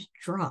demand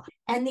dropped,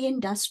 and the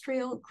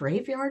industrial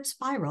graveyard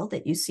spiral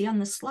that you see on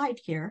the slide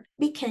here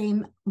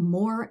became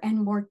more and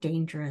more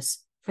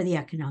dangerous for the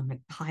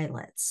economic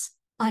pilots.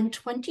 On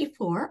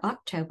 24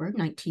 October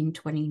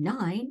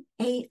 1929,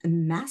 a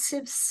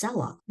massive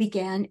sell-off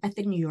began at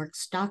the New York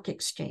Stock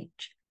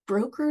Exchange.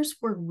 Brokers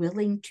were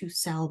willing to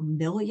sell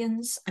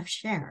millions of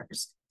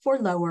shares for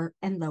lower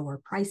and lower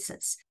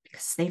prices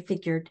because they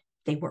figured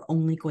they were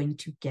only going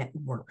to get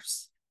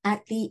worse.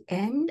 At the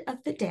end of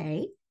the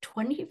day,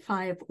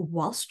 25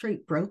 Wall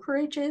Street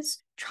brokerages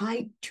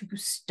tried to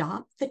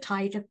stop the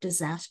tide of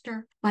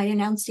disaster by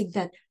announcing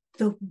that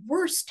the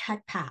worst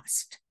had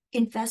passed.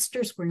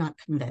 Investors were not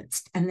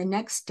convinced, and the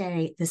next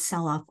day, the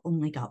sell-off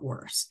only got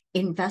worse.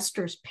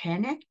 Investors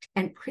panicked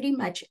and pretty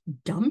much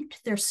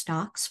dumped their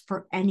stocks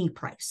for any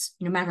price,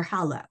 no matter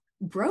how low.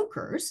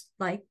 Brokers,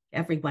 like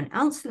everyone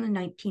else in the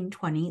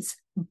 1920s,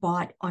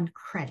 bought on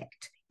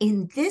credit.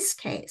 In this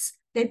case,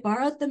 they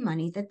borrowed the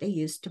money that they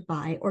used to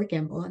buy or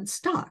gamble on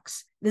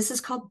stocks. This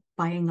is called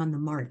buying on the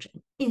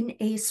margin. In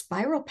a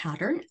spiral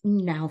pattern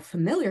now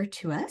familiar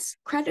to us,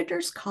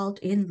 creditors called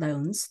in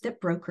loans that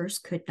brokers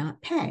could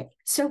not pay.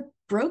 So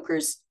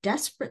brokers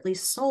desperately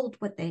sold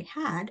what they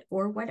had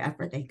or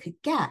whatever they could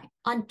get.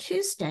 On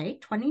Tuesday,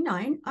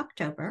 29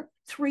 October,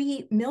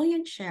 3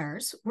 million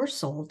shares were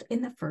sold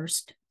in the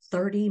first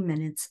 30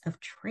 minutes of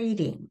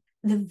trading.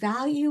 The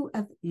value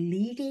of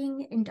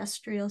leading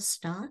industrial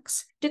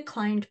stocks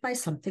declined by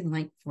something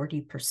like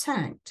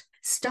 40%.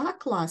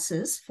 Stock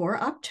losses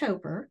for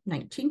October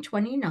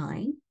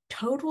 1929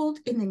 totaled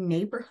in the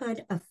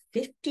neighborhood of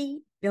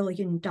 $50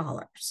 billion,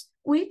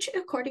 which,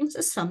 according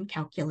to some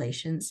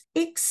calculations,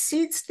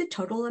 exceeds the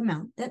total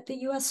amount that the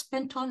U.S.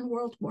 spent on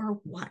World War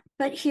I.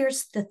 But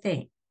here's the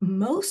thing.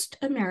 Most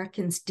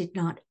Americans did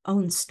not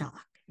own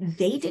stock.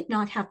 They did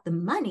not have the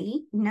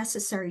money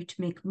necessary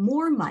to make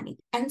more money.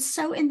 And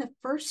so in the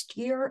first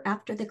year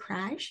after the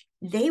crash,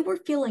 they were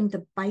feeling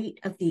the bite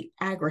of the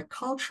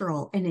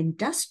agricultural and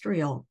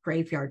industrial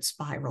graveyard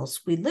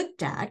spirals we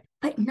looked at,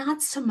 but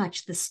not so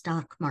much the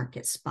stock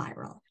market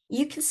spiral.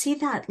 You can see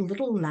that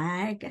little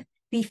lag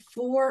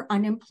before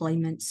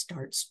unemployment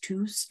starts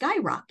to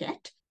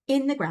skyrocket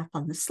in the graph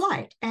on the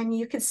slide. And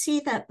you can see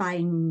that by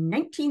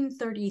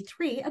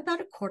 1933,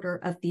 about a quarter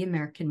of the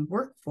American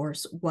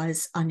workforce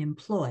was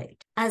unemployed.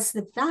 As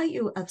the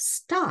value of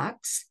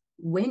stocks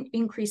went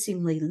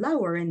increasingly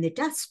lower in the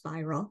death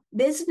spiral,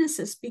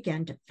 businesses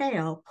began to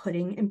fail,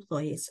 putting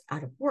employees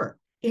out of work.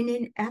 In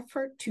an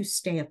effort to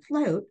stay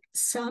afloat,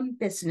 some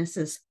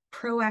businesses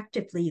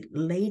proactively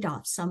laid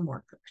off some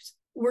workers.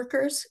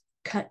 Workers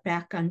cut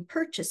back on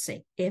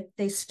purchasing if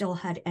they still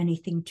had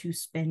anything to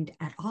spend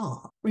at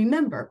all.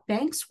 Remember,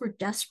 banks were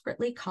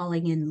desperately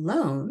calling in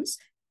loans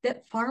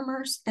that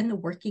farmers and the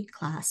working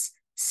class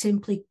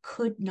simply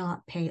could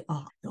not pay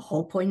off. The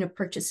whole point of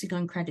purchasing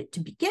on credit to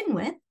begin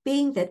with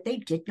being that they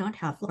did not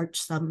have large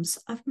sums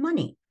of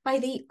money. By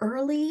the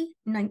early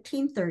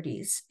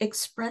 1930s,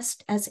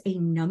 expressed as a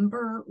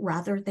number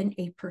rather than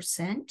a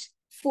percent,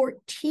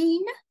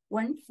 14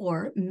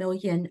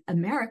 million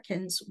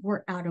Americans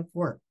were out of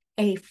work.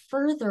 A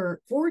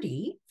further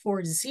 40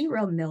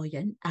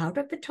 million out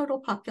of the total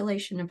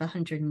population of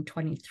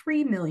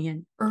 123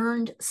 million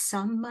earned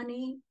some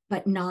money,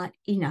 but not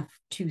enough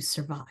to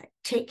survive.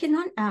 Taken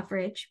on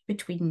average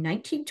between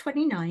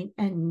 1929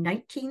 and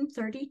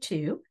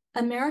 1932,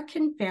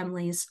 American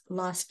families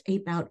lost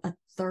about a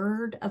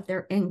third of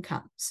their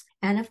incomes.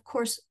 And of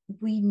course,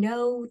 we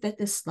know that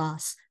this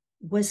loss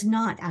was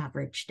not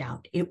averaged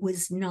out. It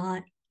was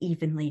not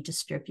evenly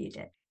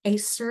distributed. A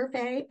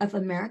survey of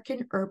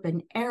American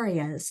urban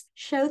areas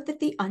showed that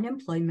the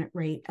unemployment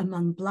rate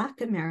among Black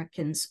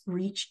Americans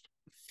reached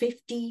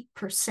 50%,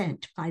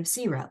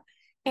 50,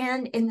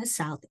 and in the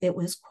South, it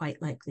was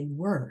quite likely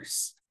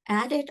worse.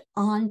 Added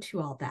on to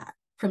all that,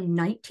 from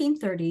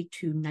 1930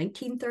 to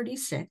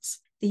 1936,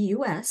 the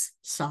U.S.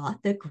 saw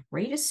the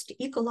greatest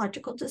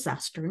ecological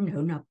disaster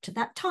known up to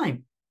that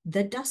time,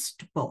 the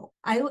Dust Bowl.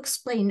 I'll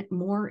explain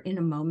more in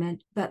a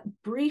moment, but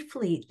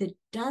briefly, the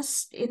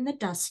dust in the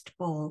Dust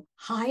Bowl,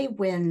 high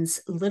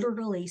winds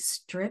literally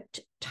stripped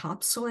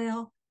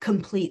topsoil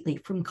completely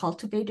from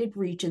cultivated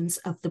regions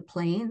of the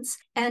plains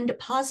and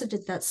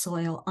deposited that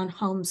soil on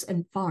homes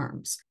and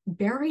farms,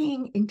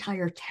 burying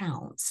entire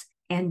towns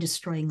and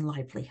destroying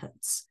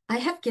livelihoods. I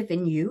have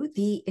given you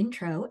the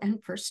intro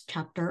and first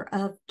chapter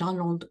of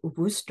Donald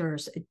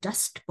Wooster's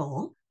Dust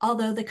Bowl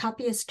although the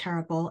copy is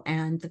terrible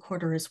and the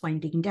quarter is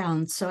winding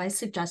down, so I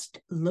suggest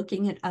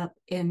looking it up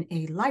in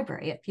a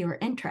library if you're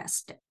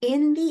interested.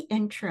 In the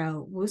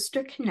intro,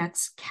 Wooster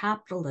connects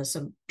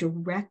capitalism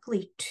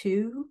directly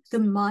to the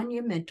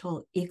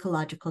monumental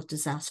ecological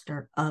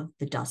disaster of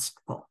the Dust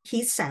Bowl.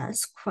 He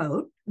says,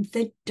 quote,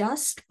 "The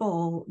Dust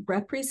Bowl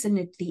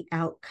represented the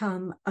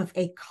outcome of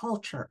a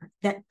culture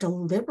that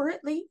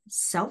deliberately,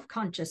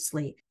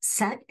 self-consciously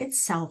set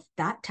itself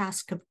that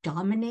task of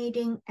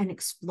dominating and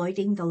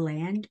exploiting the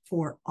land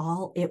for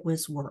all it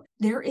was worth.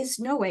 There is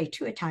no way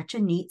to attach a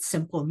neat,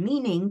 simple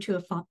meaning to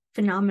a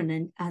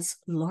phenomenon as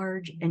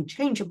large and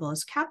changeable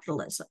as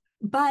capitalism,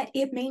 but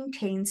it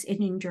maintains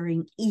an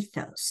enduring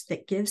ethos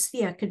that gives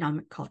the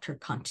economic culture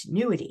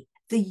continuity.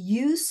 The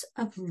use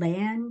of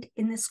land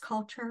in this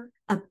culture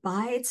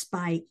abides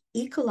by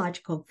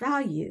ecological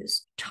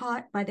values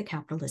taught by the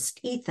capitalist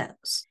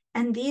ethos.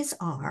 And these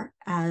are,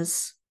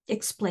 as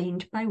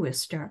explained by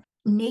Wooster,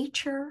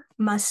 nature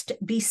must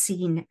be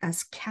seen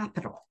as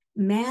capital.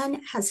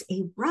 Man has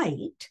a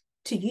right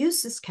to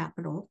use this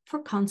capital for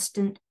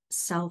constant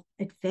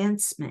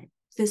self-advancement.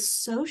 The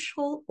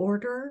social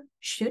order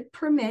should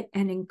permit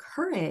and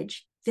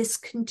encourage this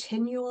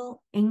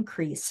continual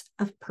increase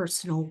of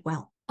personal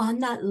wealth." On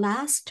that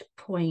last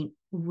point,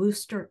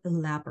 Wooster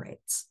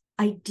elaborates.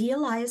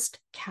 Idealized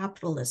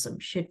capitalism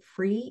should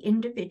free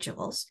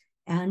individuals,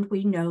 and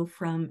we know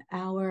from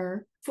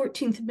our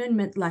 14th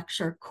Amendment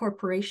lecture,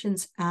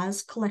 corporations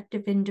as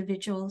collective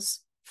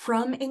individuals,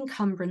 from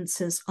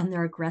encumbrances on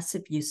their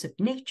aggressive use of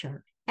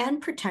nature,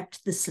 and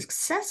protect the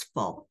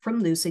successful from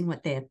losing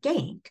what they have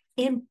gained.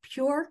 In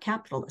pure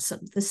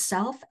capitalism, the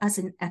self as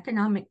an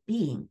economic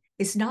being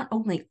is not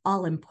only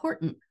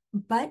all-important,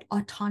 but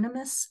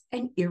autonomous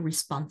and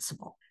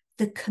irresponsible.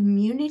 The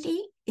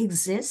community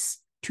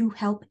exists to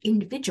help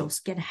individuals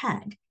get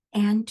ahead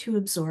and to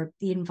absorb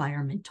the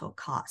environmental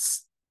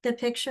costs. The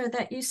picture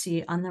that you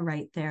see on the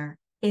right there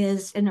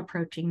is an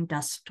approaching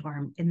dust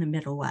storm in the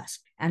Middle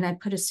West. And I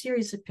put a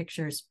series of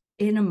pictures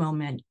in a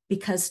moment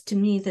because to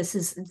me, this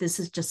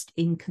is just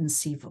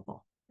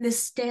inconceivable. The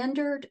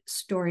standard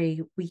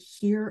story we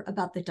hear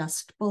about the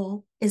Dust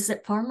Bowl is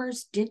that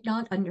farmers did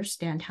not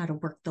understand how to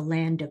work the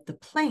land of the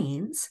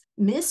plains,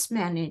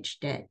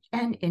 mismanaged it,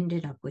 and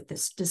ended up with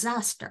this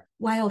disaster.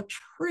 While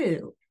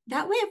true,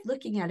 that way of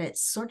looking at it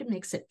sort of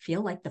makes it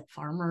feel like the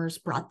farmers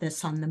brought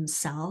this on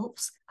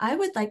themselves. I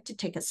would like to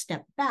take a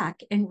step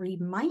back and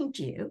remind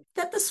you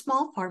that the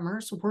small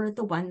farmers were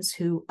the ones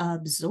who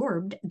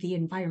absorbed the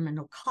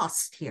environmental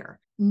costs here,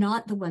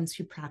 not the ones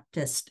who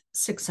practiced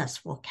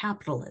successful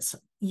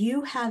capitalism.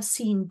 You have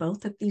seen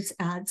both of these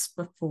ads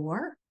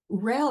before.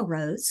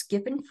 Railroads,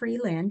 given free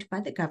land by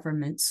the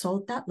government,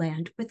 sold that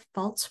land with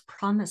false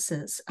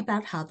promises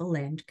about how the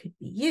land could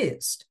be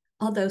used.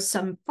 Although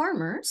some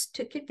farmers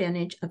took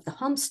advantage of the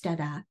Homestead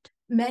Act,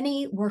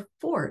 many were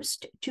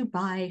forced to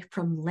buy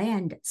from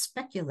land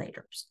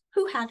speculators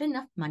who had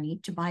enough money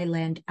to buy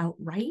land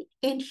outright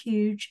in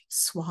huge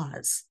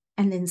swaths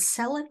and then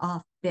sell it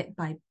off bit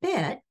by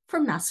bit for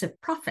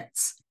massive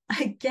profits,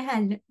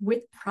 again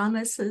with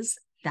promises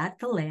that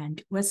the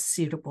land was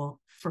suitable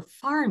for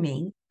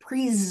farming,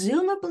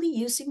 presumably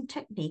using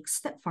techniques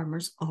that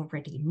farmers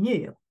already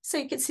knew. So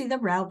you can see the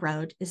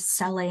railroad is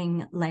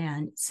selling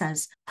land,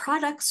 says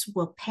products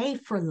will pay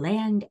for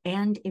land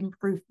and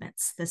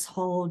improvements. This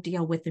whole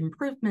deal with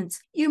improvements,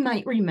 you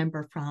might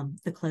remember from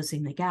the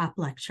Closing the Gap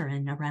lecture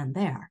and around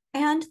there.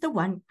 And the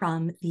one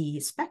from the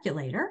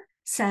speculator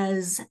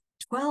says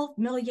 12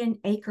 million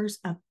acres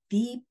of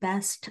the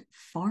best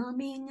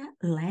farming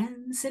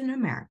lands in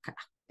America.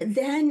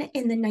 Then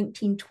in the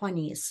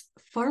 1920s,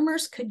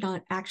 farmers could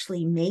not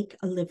actually make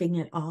a living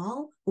at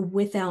all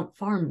without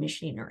farm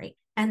machinery,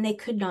 and they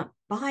could not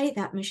buy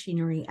that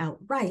machinery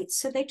outright,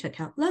 so they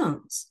took out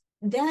loans.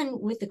 Then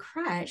with the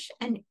crash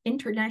and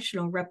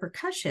international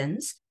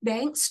repercussions,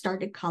 banks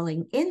started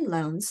calling in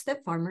loans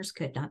that farmers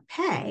could not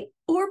pay,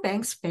 or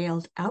banks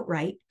failed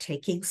outright,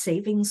 taking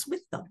savings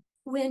with them.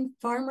 When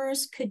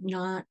farmers could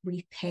not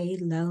repay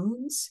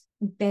loans,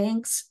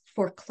 banks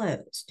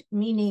foreclosed,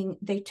 meaning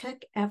they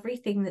took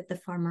everything that the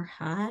farmer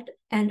had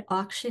and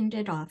auctioned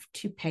it off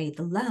to pay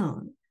the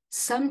loan.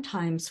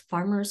 Sometimes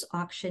farmers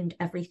auctioned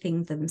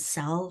everything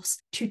themselves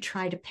to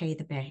try to pay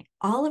the bank.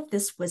 All of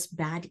this was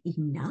bad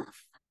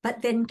enough,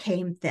 but then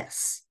came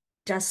this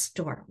dust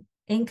storm,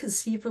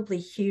 inconceivably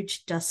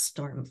huge dust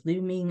storm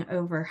looming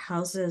over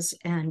houses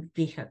and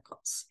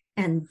vehicles.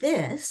 And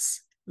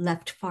this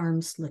left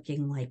farms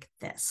looking like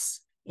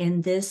this.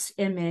 In this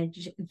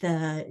image,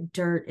 the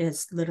dirt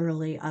is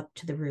literally up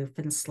to the roof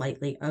and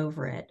slightly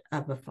over it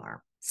of a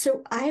farm.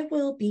 So I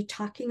will be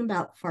talking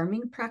about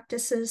farming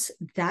practices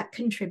that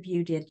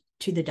contributed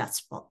to the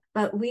Dust Bowl,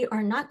 but we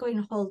are not going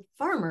to hold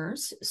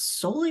farmers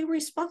solely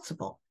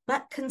responsible,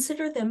 but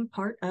consider them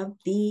part of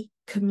the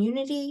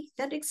community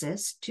that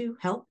exists to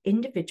help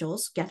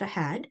individuals get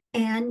ahead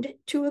and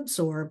to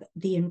absorb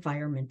the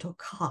environmental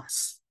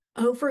costs.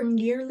 Over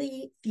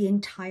nearly the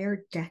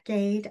entire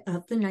decade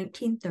of the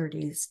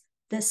 1930s,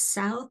 the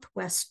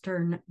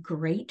southwestern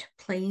Great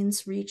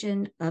Plains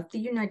region of the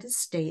United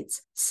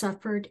States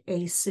suffered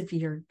a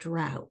severe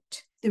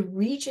drought. The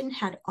region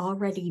had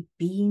already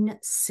been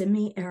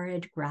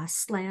semi-arid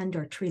grassland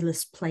or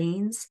treeless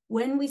plains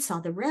when we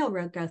saw the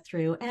railroad go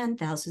through and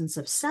thousands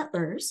of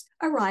settlers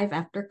arrive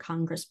after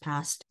Congress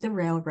passed the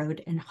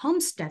Railroad and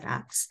Homestead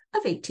Acts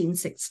of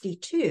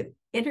 1862.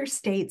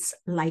 Interstates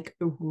like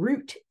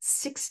Route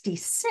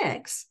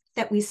 66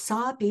 that we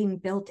saw being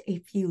built a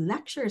few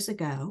lectures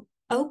ago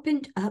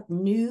opened up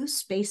new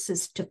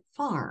spaces to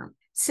farm,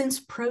 since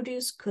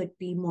produce could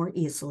be more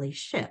easily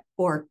shipped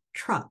or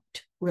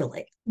trucked,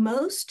 really.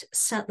 Most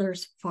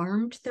settlers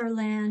farmed their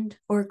land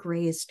or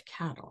grazed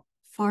cattle.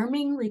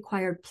 Farming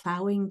required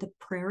plowing the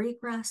prairie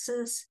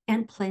grasses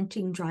and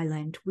planting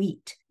dryland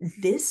wheat.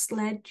 This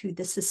led to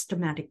the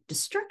systematic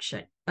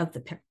destruction of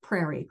the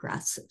prairie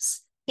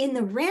grasses. In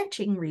the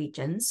ranching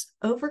regions,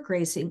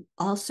 overgrazing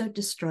also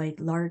destroyed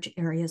large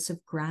areas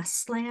of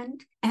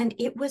grassland, and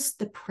it was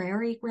the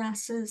prairie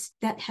grasses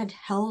that had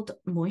held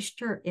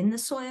moisture in the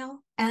soil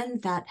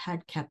and that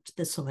had kept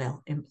the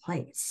soil in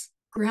place.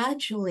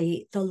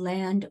 Gradually, the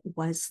land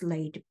was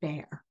laid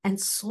bare, and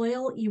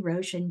soil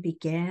erosion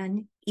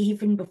began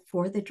even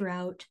before the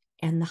drought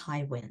and the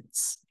high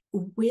winds.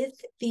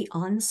 With the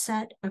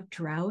onset of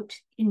drought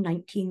in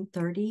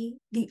 1930,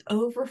 the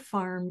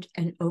overfarmed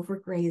and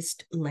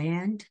overgrazed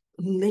land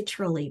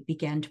literally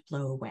began to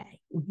blow away.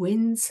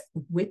 Winds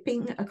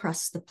whipping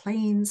across the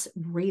plains,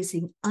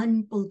 raising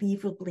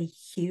unbelievably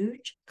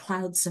huge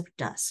clouds of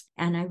dust.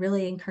 And I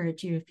really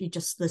encourage you, if you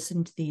just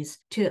listen to these,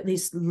 to at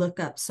least look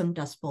up some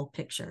Dust Bowl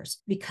pictures,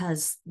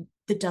 because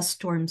the dust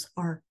storms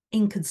are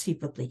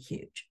inconceivably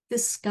huge. The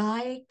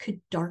sky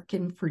could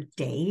darken for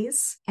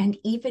days, and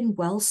even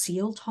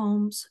well-sealed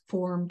homes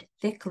formed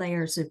thick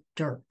layers of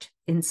dirt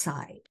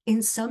inside.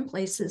 In some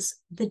places,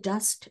 the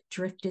dust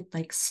drifted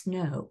like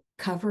snow,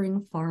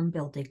 covering farm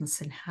buildings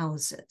and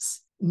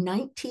houses.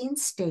 19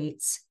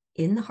 states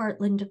in the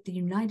heartland of the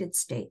United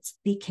States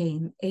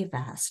became a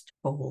vast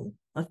bowl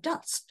of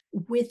dust.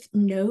 With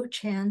no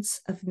chance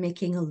of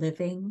making a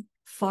living,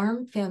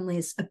 farm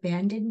families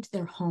abandoned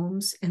their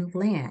homes and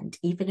land,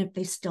 even if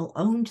they still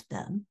owned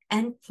them,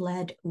 and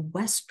fled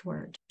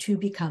westward to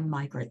become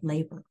migrant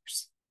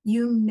laborers.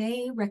 You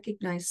may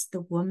recognize the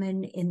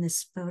woman in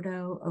this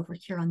photo over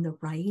here on the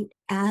right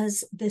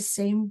as the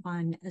same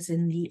one as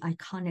in the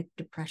iconic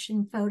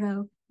Depression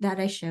photo that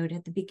I showed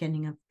at the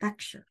beginning of the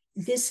lecture.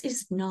 This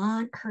is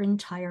not her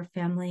entire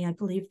family. I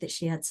believe that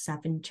she had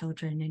 7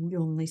 children, and you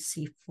only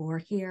see 4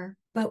 here.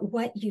 But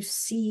what you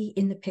see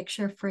in the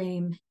picture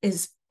frame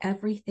is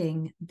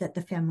everything that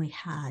the family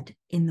had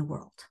in the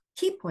world.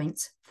 Key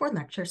points for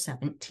Lecture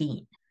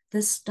 17.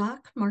 The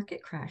stock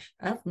market crash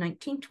of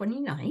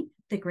 1929,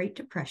 the Great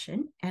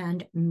Depression,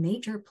 and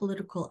major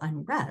political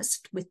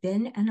unrest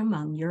within and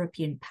among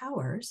European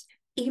powers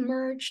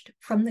emerged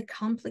from the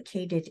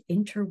complicated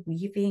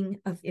interweaving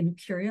of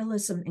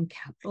imperialism and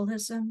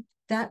capitalism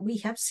that we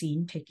have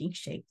seen taking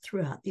shape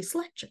throughout these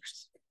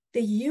lectures.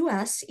 The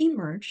U.S.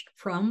 emerged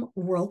from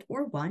World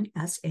War I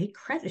as a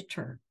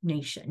creditor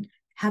nation,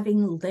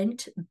 having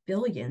lent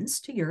billions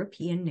to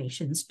European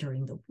nations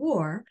during the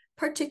war,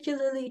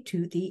 particularly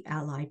to the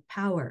Allied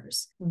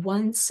powers.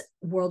 Once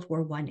World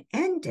War I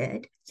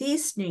ended,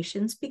 these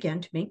nations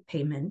began to make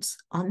payments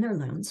on their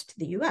loans to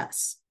the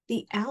U.S.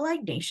 The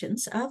Allied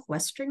nations of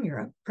Western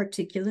Europe,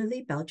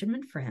 particularly Belgium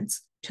and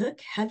France,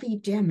 took heavy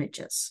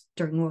damages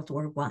during World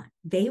War I.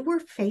 They were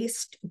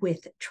faced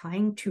with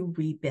trying to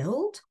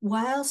rebuild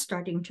while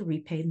starting to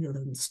repay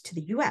loans to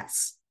the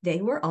US.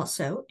 They were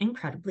also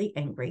incredibly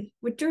angry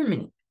with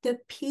Germany. The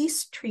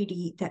peace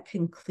treaty that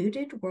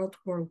concluded World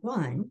War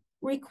I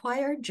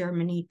required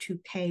Germany to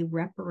pay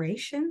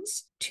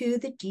reparations to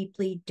the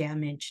deeply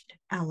damaged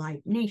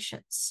Allied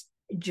nations.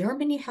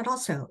 Germany had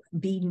also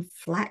been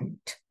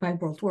flattened by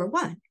World War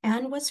I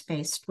and was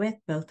faced with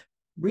both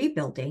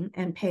rebuilding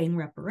and paying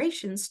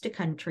reparations to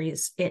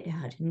countries it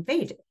had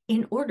invaded.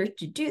 In order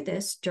to do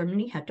this,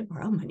 Germany had to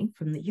borrow money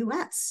from the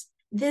US.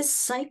 This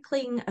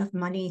cycling of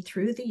money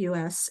through the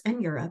US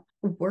and Europe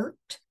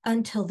worked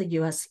until the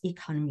US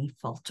economy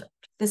faltered.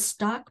 The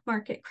stock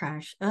market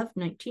crash of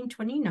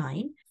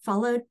 1929,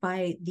 followed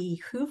by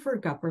the Hoover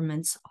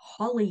government's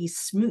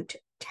Hawley-Smoot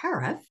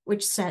tariff,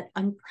 which set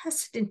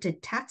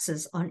unprecedented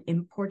taxes on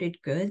imported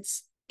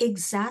goods,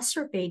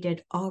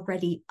 exacerbated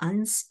already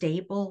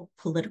unstable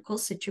political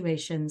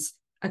situations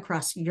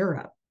across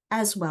Europe,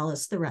 as well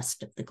as the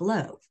rest of the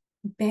globe.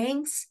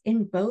 Banks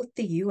in both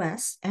the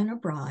US and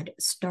abroad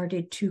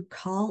started to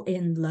call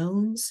in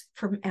loans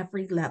from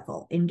every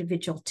level,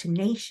 individual to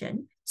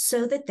nation,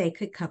 so that they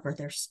could cover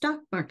their stock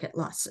market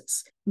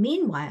losses.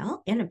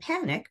 Meanwhile, in a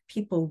panic,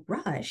 people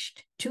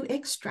rushed to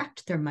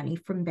extract their money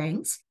from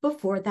banks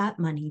before that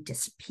money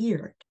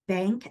disappeared.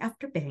 Bank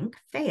after bank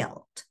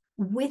failed.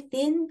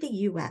 Within the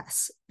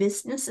US,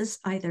 businesses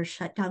either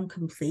shut down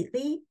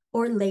completely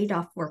or laid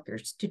off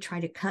workers to try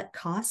to cut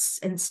costs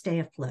and stay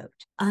afloat.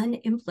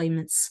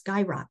 Unemployment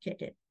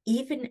skyrocketed,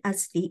 even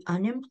as the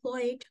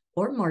unemployed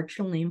or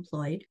marginally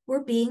employed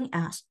were being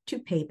asked to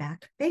pay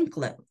back bank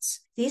loans.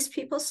 These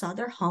people saw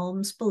their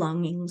homes,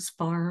 belongings,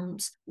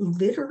 farms,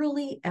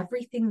 literally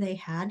everything they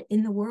had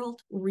in the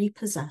world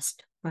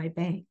repossessed by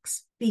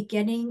banks.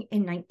 Beginning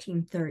in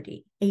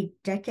 1930, a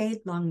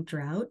decade-long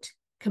drought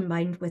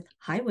combined with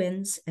high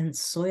winds and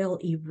soil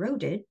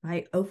eroded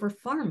by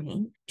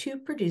over-farming to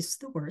produce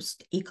the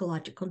worst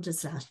ecological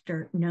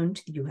disaster known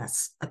to the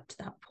U.S. up to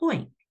that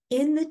point.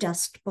 In the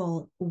Dust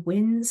Bowl,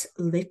 winds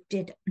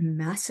lifted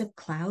massive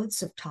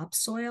clouds of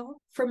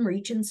topsoil from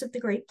regions of the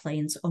Great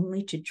Plains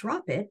only to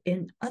drop it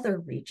in other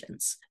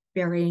regions,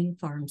 burying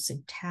farms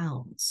and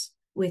towns.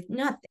 With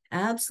nothing,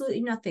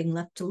 absolutely nothing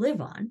left to live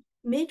on,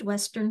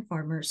 Midwestern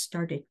farmers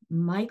started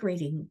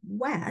migrating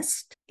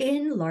west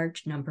in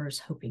large numbers,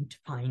 hoping to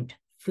find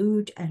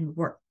food and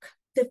work.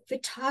 The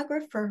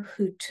photographer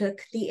who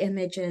took the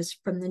images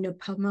from the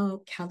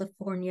Nipomo,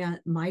 California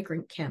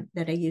migrant camp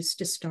that I used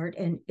to start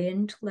and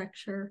end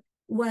lecture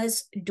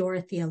was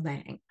Dorothea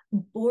Lange.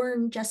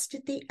 Born just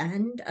at the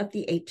end of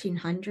the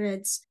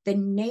 1800s, the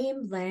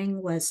name Lange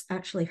was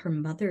actually her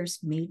mother's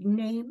maiden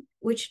name,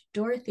 which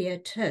Dorothea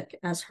took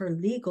as her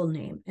legal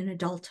name in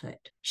adulthood.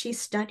 She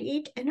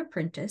studied and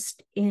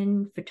apprenticed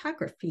in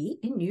photography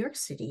in New York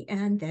City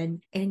and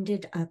then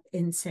ended up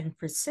in San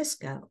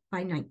Francisco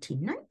by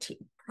 1919.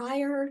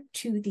 Prior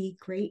to the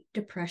Great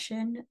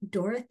Depression,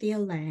 Dorothea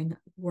Lange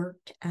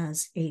worked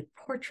as a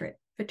portrait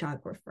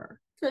photographer.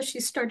 So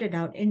she started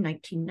out in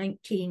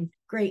 1919,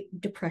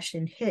 Great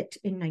Depression hit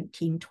in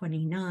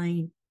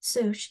 1929,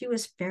 so she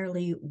was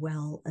fairly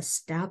well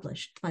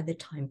established by the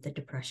time the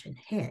Depression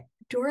hit.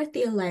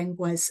 Dorothea Lange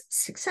was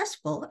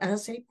successful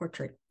as a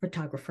portrait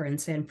photographer in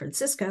San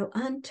Francisco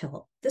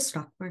until the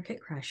stock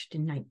market crashed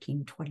in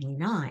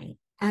 1929.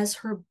 As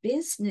her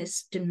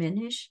business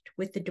diminished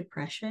with the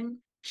Depression,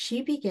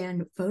 she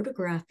began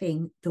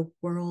photographing the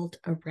world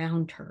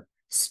around her,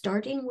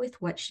 starting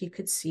with what she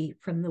could see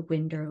from the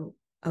window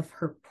of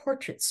her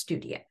portrait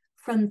studio.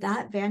 From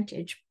that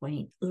vantage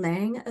point,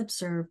 Lange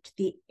observed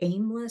the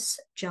aimless,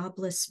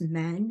 jobless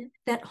men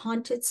that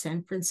haunted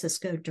San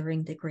Francisco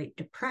during the Great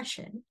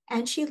Depression,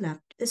 and she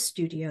left the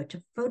studio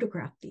to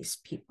photograph these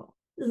people.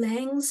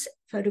 Lange's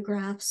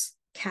photographs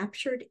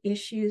captured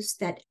issues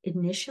that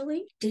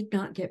initially did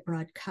not get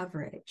broad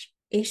coverage,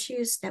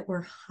 issues that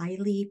were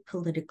highly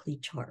politically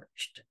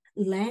charged.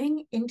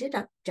 Lange ended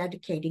up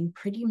dedicating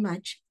pretty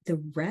much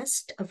the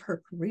rest of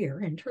her career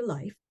and her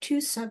life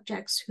to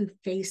subjects who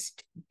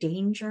faced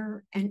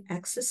danger and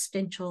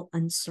existential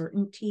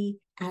uncertainty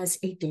as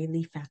a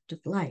daily fact of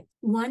life.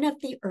 One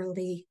of the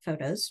early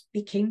photos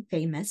became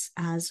famous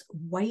as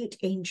White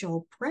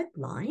Angel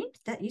Breadline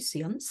that you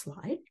see on the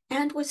slide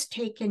and was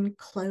taken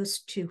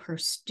close to her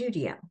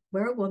studio,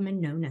 where a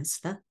woman known as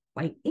the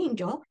White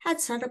Angel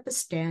had set up a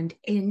stand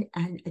in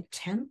an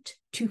attempt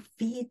to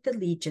feed the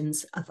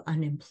legions of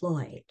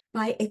unemployed.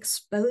 By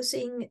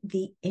exposing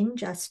the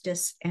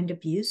injustice and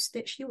abuse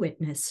that she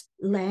witnessed,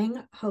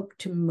 Lange hoped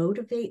to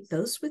motivate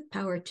those with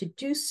power to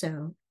do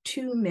so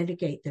to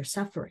mitigate their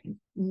suffering.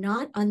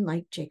 Not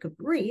unlike Jacob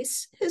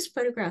Riis, whose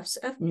photographs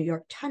of New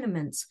York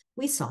tenements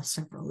we saw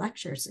several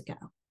lectures ago.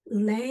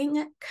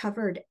 Lange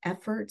covered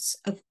efforts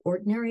of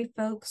ordinary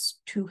folks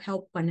to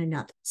help one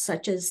another,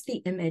 such as the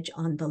image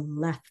on the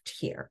left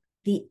here.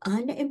 The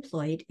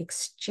Unemployed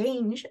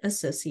Exchange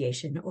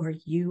Association, or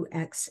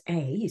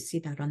UXA, you see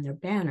that on their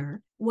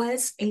banner,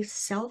 was a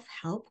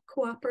self-help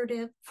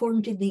cooperative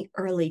formed in the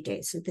early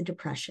days of the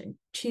Depression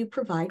to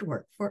provide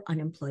work for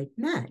unemployed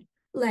men.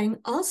 Lange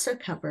also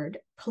covered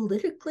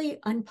politically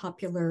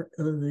unpopular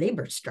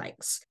labor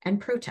strikes and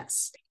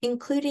protests,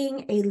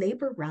 including a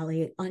labor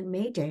rally on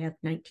May Day of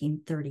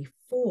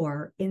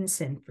 1934 in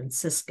San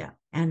Francisco.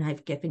 And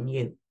I've given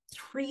you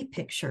 3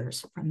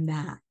 pictures from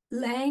that.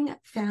 Lange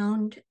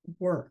found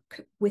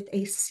work with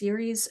a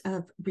series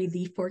of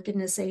relief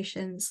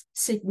organizations,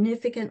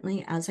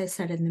 significantly, as I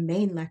said in the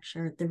main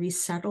lecture, the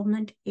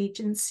Resettlement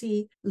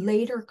Agency,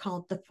 later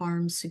called the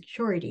Farm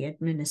Security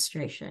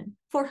Administration,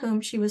 for whom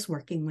she was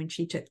working when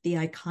she took the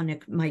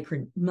iconic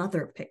migrant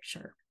mother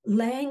picture.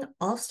 Lange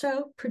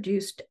also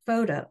produced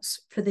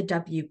photos for the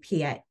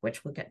WPA,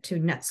 which we'll get to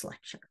next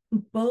lecture.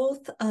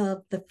 Both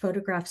of the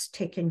photographs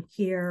taken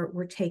here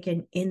were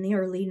taken in the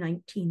early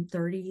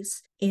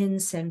 1930s in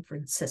San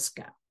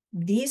Francisco.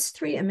 These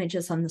 3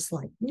 images on the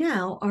slide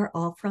now are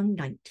all from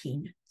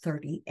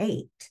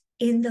 1938.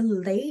 In the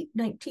late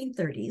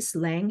 1930s,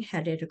 Lange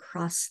headed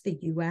across the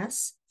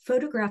US,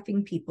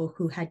 photographing people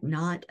who had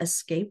not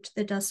escaped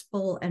the Dust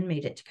Bowl and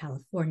made it to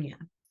California.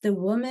 The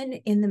woman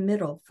in the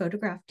middle,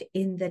 photographed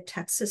in the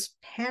Texas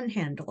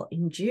Panhandle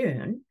in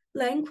June,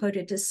 Lange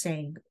quoted as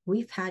saying,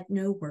 "We've had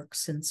no work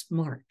since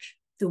March.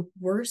 The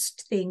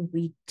worst thing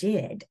we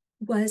did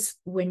was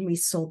when we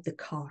sold the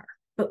car,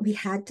 but we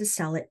had to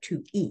sell it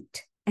to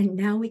eat. And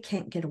now we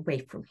can't get away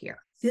from here.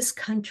 This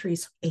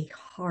country's a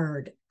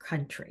hard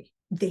country.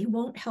 They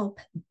won't help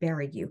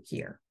bury you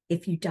here.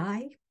 If you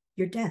die,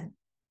 you're dead.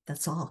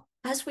 That's all.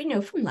 As we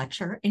know from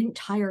lecture,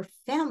 entire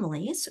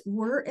families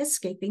were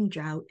escaping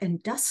drought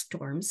and dust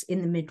storms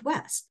in the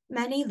Midwest,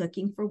 many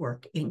looking for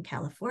work in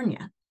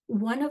California.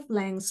 One of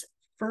Lang's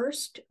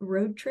first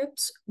road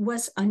trips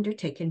was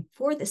undertaken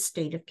for the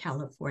state of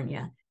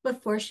California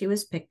before she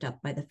was picked up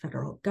by the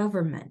federal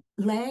government.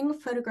 Lang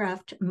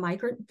photographed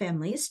migrant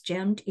families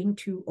jammed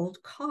into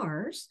old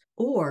cars,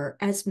 or,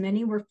 as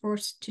many were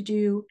forced to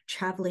do,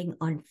 traveling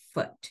on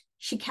foot.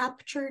 She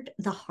captured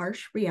the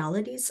harsh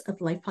realities of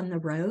life on the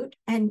road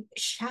and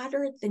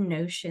shattered the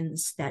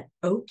notions that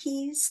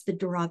Okies, the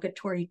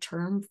derogatory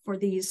term for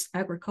these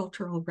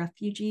agricultural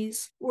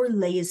refugees, were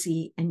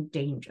lazy and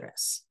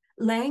dangerous.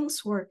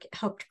 Lang's work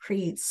helped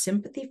create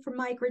sympathy for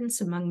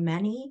migrants among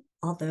many,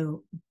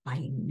 although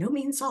by no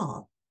means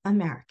all,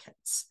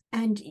 Americans.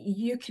 And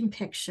you can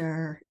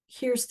picture,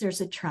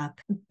 there's a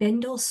truck.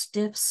 Bindle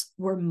Stiffs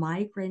were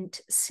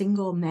migrant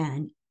single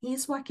men.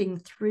 He's walking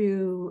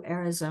through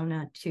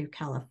Arizona to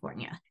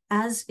California,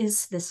 as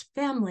is this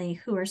family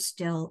who are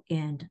still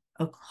in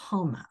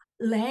Oklahoma.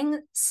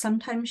 Lang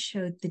sometimes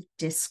showed the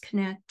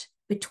disconnect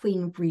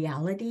between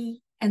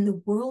reality and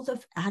the world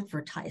of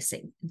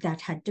advertising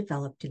that had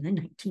developed in the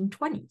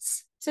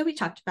 1920s. So we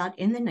talked about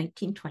in the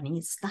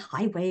 1920s, the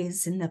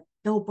highways and the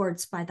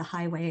billboards by the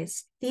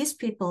highways. These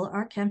people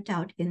are camped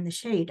out in the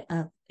shade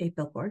of a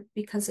billboard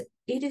because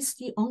it is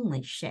the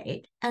only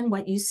shade, and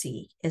what you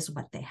see is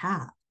what they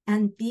have.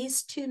 And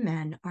these two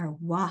men are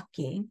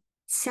walking,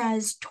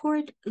 says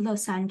toward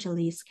Los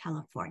Angeles,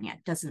 California.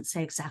 It doesn't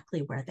say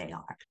exactly where they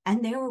are.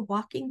 And they were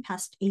walking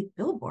past a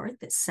billboard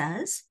that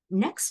says,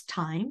 next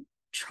time,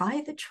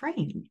 try the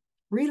train,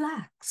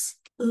 relax.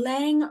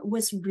 Lang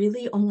was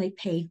really only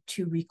paid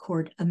to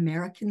record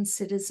American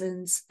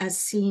citizens as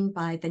seen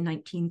by the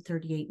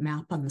 1938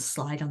 map on the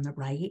slide on the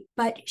right,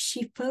 but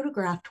she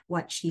photographed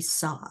what she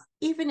saw,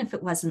 even if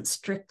it wasn't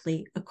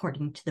strictly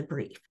according to the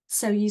brief.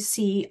 So you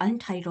see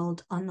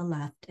untitled on the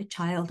left, a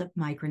child of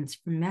migrants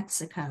from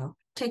Mexico,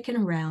 taken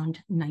around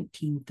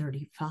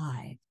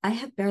 1935. I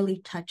have barely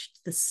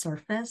touched the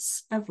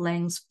surface of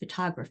Lang's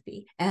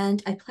photography,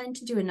 and I plan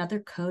to do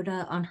another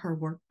coda on her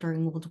work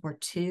during World War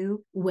II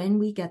when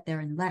we get there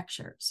in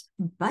lectures.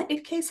 But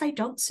in case I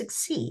don't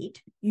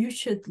succeed, you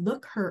should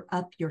look her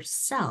up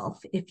yourself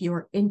if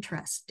you're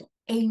interested.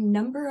 A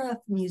number of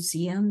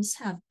museums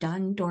have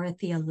done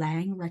Dorothea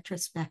Lang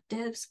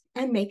retrospectives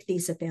and make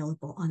these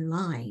available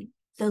online.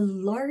 The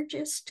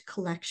largest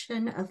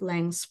collection of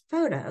Lang's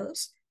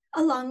photos,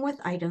 along with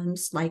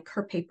items like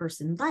her papers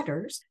and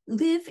letters,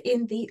 live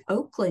in the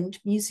Oakland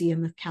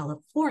Museum of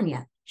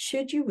California,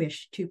 should you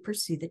wish to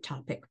pursue the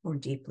topic more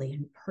deeply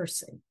in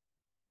person.